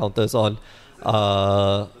put the counters on.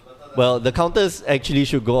 The counters actually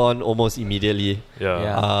should go on almost immediately.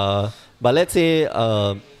 Yeah. But let's say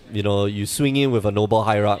you swing in with a Noble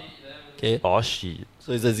Hierarch. Okay, Oh shit.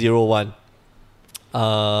 so it's a 0/1.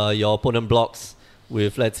 Your opponent blocks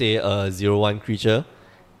with, let's say, a 0/1 creature,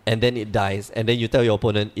 and then it dies, and then you tell your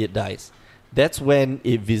opponent it dies. That's when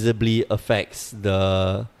it visibly affects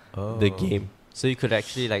the game. So you could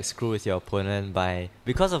actually screw with your opponent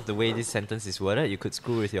because of the way this sentence is worded, you could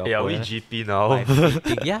screw with your Yeah, we opponent. GP now. by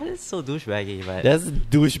flipping- yeah, that's so douchebaggy, but That's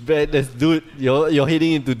douchebag. That's You're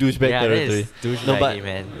heading into douchebag yeah, that territory. is douchebaggy,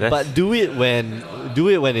 man. But do it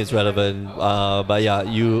when it's relevant.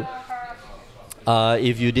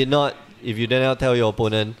 If you did not tell your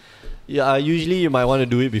opponent, usually you might want to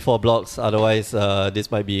do it before blocks. Otherwise, this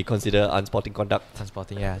might be considered unsporting conduct.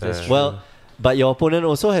 Transporting, yeah, that's true. Well, but your opponent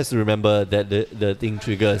also has to remember that the thing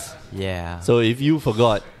triggers. yeah. So if you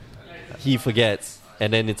forgot, he forgets,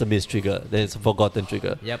 and then it's a missed trigger. Then it's a forgotten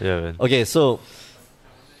trigger. Yep. Yeah, man. Okay, so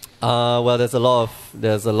Well, there's a lot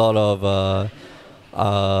of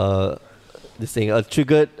this thing. A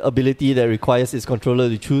triggered ability that requires its controller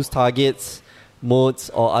to choose targets, modes,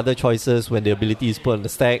 or other choices when the ability is put on the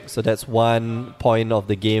stack. So that's one point of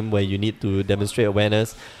the game where you need to demonstrate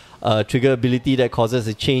awareness. Trigger ability that causes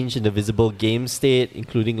a change in the visible game state,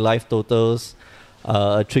 including life totals.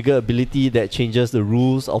 A trigger ability that changes the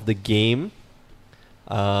rules of the game.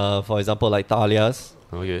 For example, like Talia's.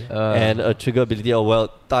 Okay. And a trigger ability. Oh, well,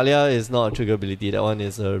 Talia is not a trigger ability. That one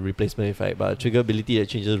is a replacement effect. But a trigger ability that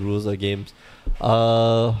changes the rules of games.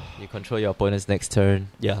 You control your opponent's next turn.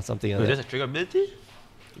 Yeah, something like Is that. that a trigger ability?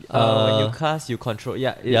 When you cast, you control.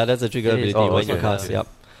 Yeah, That's a trigger it ability is. Oh, when you okay. cast. Okay. Yep.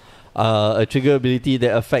 A trigger ability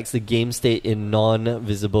that affects the game state in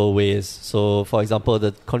non-visible ways. So, for example,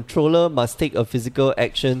 the controller must take a physical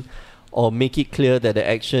action or make it clear that the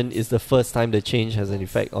action is the first time the change has an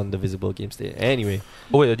effect on the visible game state. Anyway,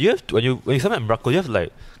 Oh wait, do you have to, when you summon Emrakul, you have to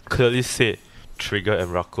like clearly say trigger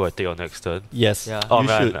Emrakul, I take your next turn. yes, Yeah. Oh you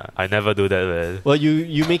man, should. I never do that, man. Well,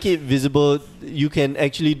 you make it visible. You can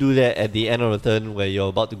actually do that at the end of the turn where you're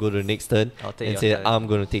about to go to the next turn I'll take and your say, turn. I'm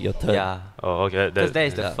going to take your turn. Yeah, Oh okay, because that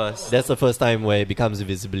is the Yeah. first. That's the first time where it becomes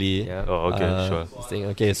visibly. Yeah. oh okay, sure. This thing.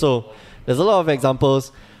 Okay, so there's a lot of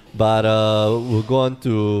examples, but we'll go on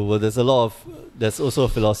to, well, there's also a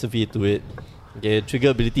philosophy to it. Okay, trigger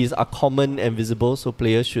abilities are common and visible, so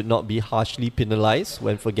players should not be harshly penalized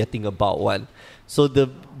when forgetting about one. So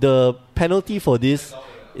the penalty for this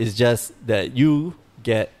is just that you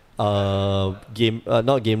get not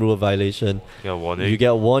game rule violation. Yeah, warning. You get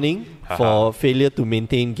a warning Haha. for failure to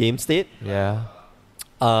maintain game state. Yeah.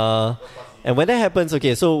 And when that happens,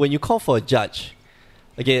 okay, so when you call for a judge,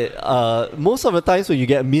 okay, most of the times when you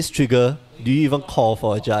get a missed trigger, do you even call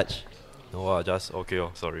for a judge? No, just okay.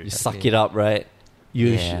 Oh, sorry. You suck it up, right?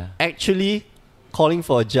 Yeah. Actually calling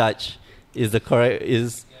for a judge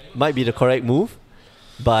might be the correct move,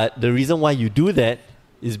 but the reason why you do that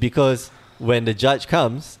is because when the judge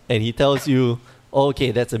comes and he tells you, oh,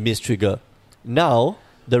 okay, that's a missed trigger. Now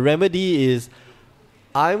the remedy is,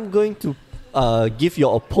 I'm going to give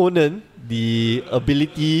your opponent the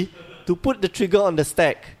ability to put the trigger on the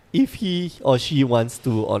stack if he or she wants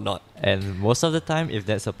to or not. And most of the time, if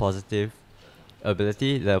that's a positive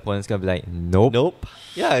ability, the opponent's gonna be like, nope. Nope.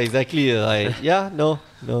 Yeah, exactly. Like, yeah, no.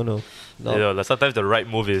 You know, like sometimes the right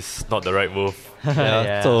move is not the right move. Yeah.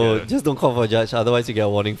 Yeah. So Yeah. just don't call for a judge, otherwise you get a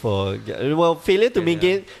warning for. Well, failure to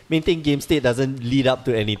maintain game state doesn't lead up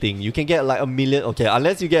to anything. You can get like 1 million. Okay,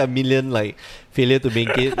 unless you get 1 million like failure to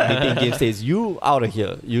maintain game states, you out of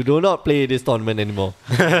here. You do not play this tournament anymore.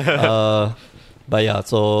 But yeah,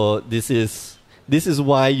 so this is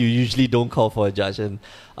why you usually don't call for a judge, and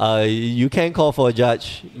you can call for a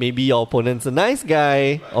judge. Maybe your opponent's a nice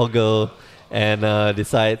guy or girl, and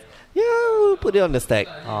decide, yeah, we'll put it on the stack.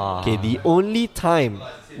 Ah. Okay, the only time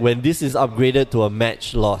when this is upgraded to a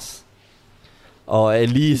match loss, or at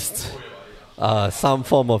least some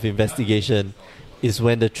form of investigation, is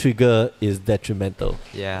when the trigger is detrimental.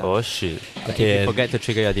 Yeah. Oh shit! Okay, You forget to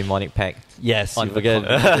trigger your demonic pact. yes, on you the forget.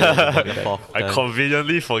 the fourth I turn.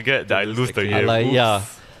 conveniently forget that I lose the game. Like, yeah.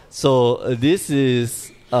 So this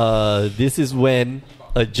is when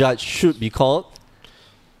a judge should be called,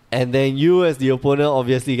 and then you as the opponent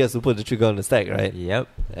obviously gets to put the trigger on the stack, right? Yep.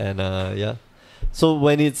 And yeah. So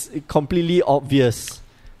when it's completely obvious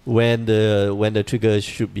when the trigger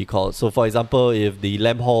should be called. So for example, if the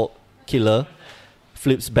Lamphold killer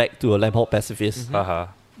flips back to a Lamphold pacifist, Haha.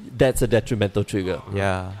 that's a detrimental trigger.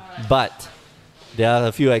 Yeah. But there are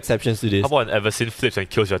a few exceptions to this. How about an Eversyn flips and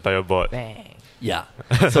kills your entire board? Bang. Yeah.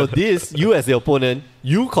 So this, you as the opponent,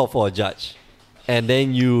 you call for a judge. And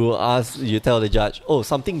then you tell the judge, oh,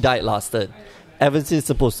 something died last turn. Evanson's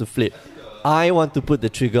supposed to flip. I want to put the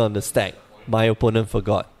trigger on the stack. My opponent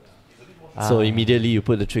forgot. So immediately you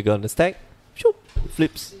put the trigger on the stack, shoop,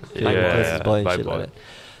 flips. Yeah, Like, yeah, versus boy and bye shit boy. like that.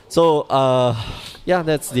 So yeah,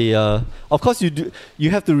 that's the of course you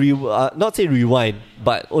have to not say rewind,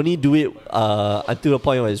 but only do it until the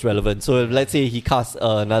point where it's relevant. So let's say he casts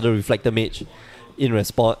another Reflector Mage in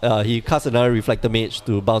response, he casts another Reflector Mage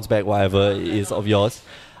to bounce back whatever is of yours.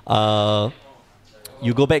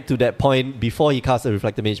 You go back to that point before he casts a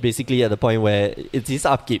Reflector Mage, basically at the point where it's his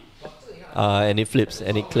upkeep, and it flips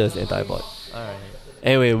and it clears the entire board. Alright.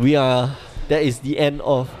 Anyway, that is the end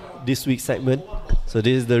of this week's segment. So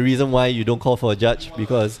this is the reason why you don't call for a judge,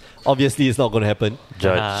 because obviously it's not going to happen.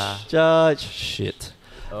 Judge. Judge, shit.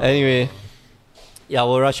 Anyway, Yeah,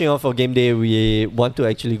 we're rushing off for game day. We want to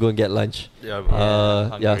actually go and get lunch.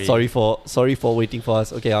 hungry. Sorry for waiting for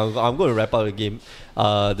us. Okay, I'm going to wrap up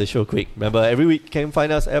the show quick. Remember, every week you can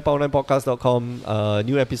find us at power9podcast.com,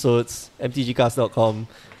 new episodes, mtgcast.com,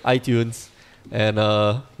 iTunes, and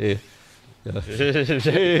yeah.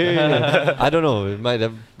 I don't know. It might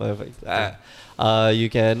have. You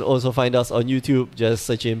can also find us on YouTube. Just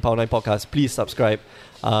search in Power 9 Podcast. Please subscribe.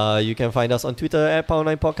 You can find us on Twitter at Power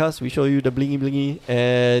 9 Podcast. We show you the blingy blingy,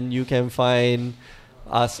 and you can find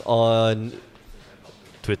us on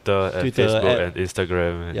Twitter and Facebook and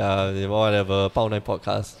Instagram. Yeah, whatever. Power 9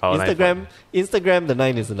 Podcast. Power 9 Instagram. The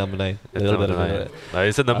 9 is the number 9. It's the number 9.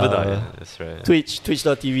 It's the number 9. That's right.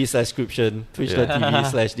 Twitch.tv/scription.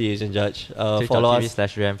 Twitch.tv/The Asian Judge. Follow us.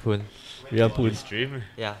 Twitch.tv/Rian Poon stream.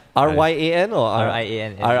 Yeah. RYAN or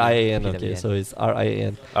RIAN. RIAN. Okay, so it's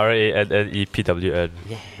RIAN. RANNEPWN.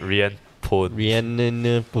 Yeah. Rian Poon.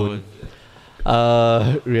 Rian Poon.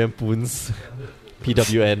 Rian Poons.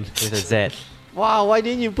 PWN. With a Z. Wow, why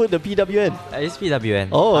didn't you put the PWN? It's PWN.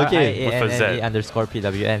 Oh, okay. With a Z.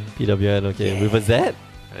 RIANNE_PWN. PWN, okay. Yeah. With a Z?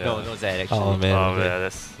 Yeah. No Z actually. Oh, man. Oh, okay. yeah,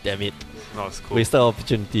 that's Damn it. cool. Wasted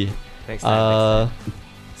opportunity. Next time.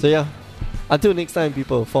 So yeah. Until next time,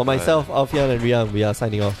 people. For myself, Alfian and Rian, we are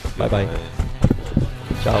signing off. Bye-bye.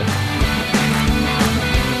 Ciao.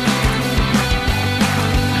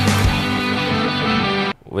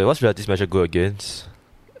 Wait, what's Reality Smasher go against?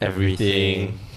 Everything.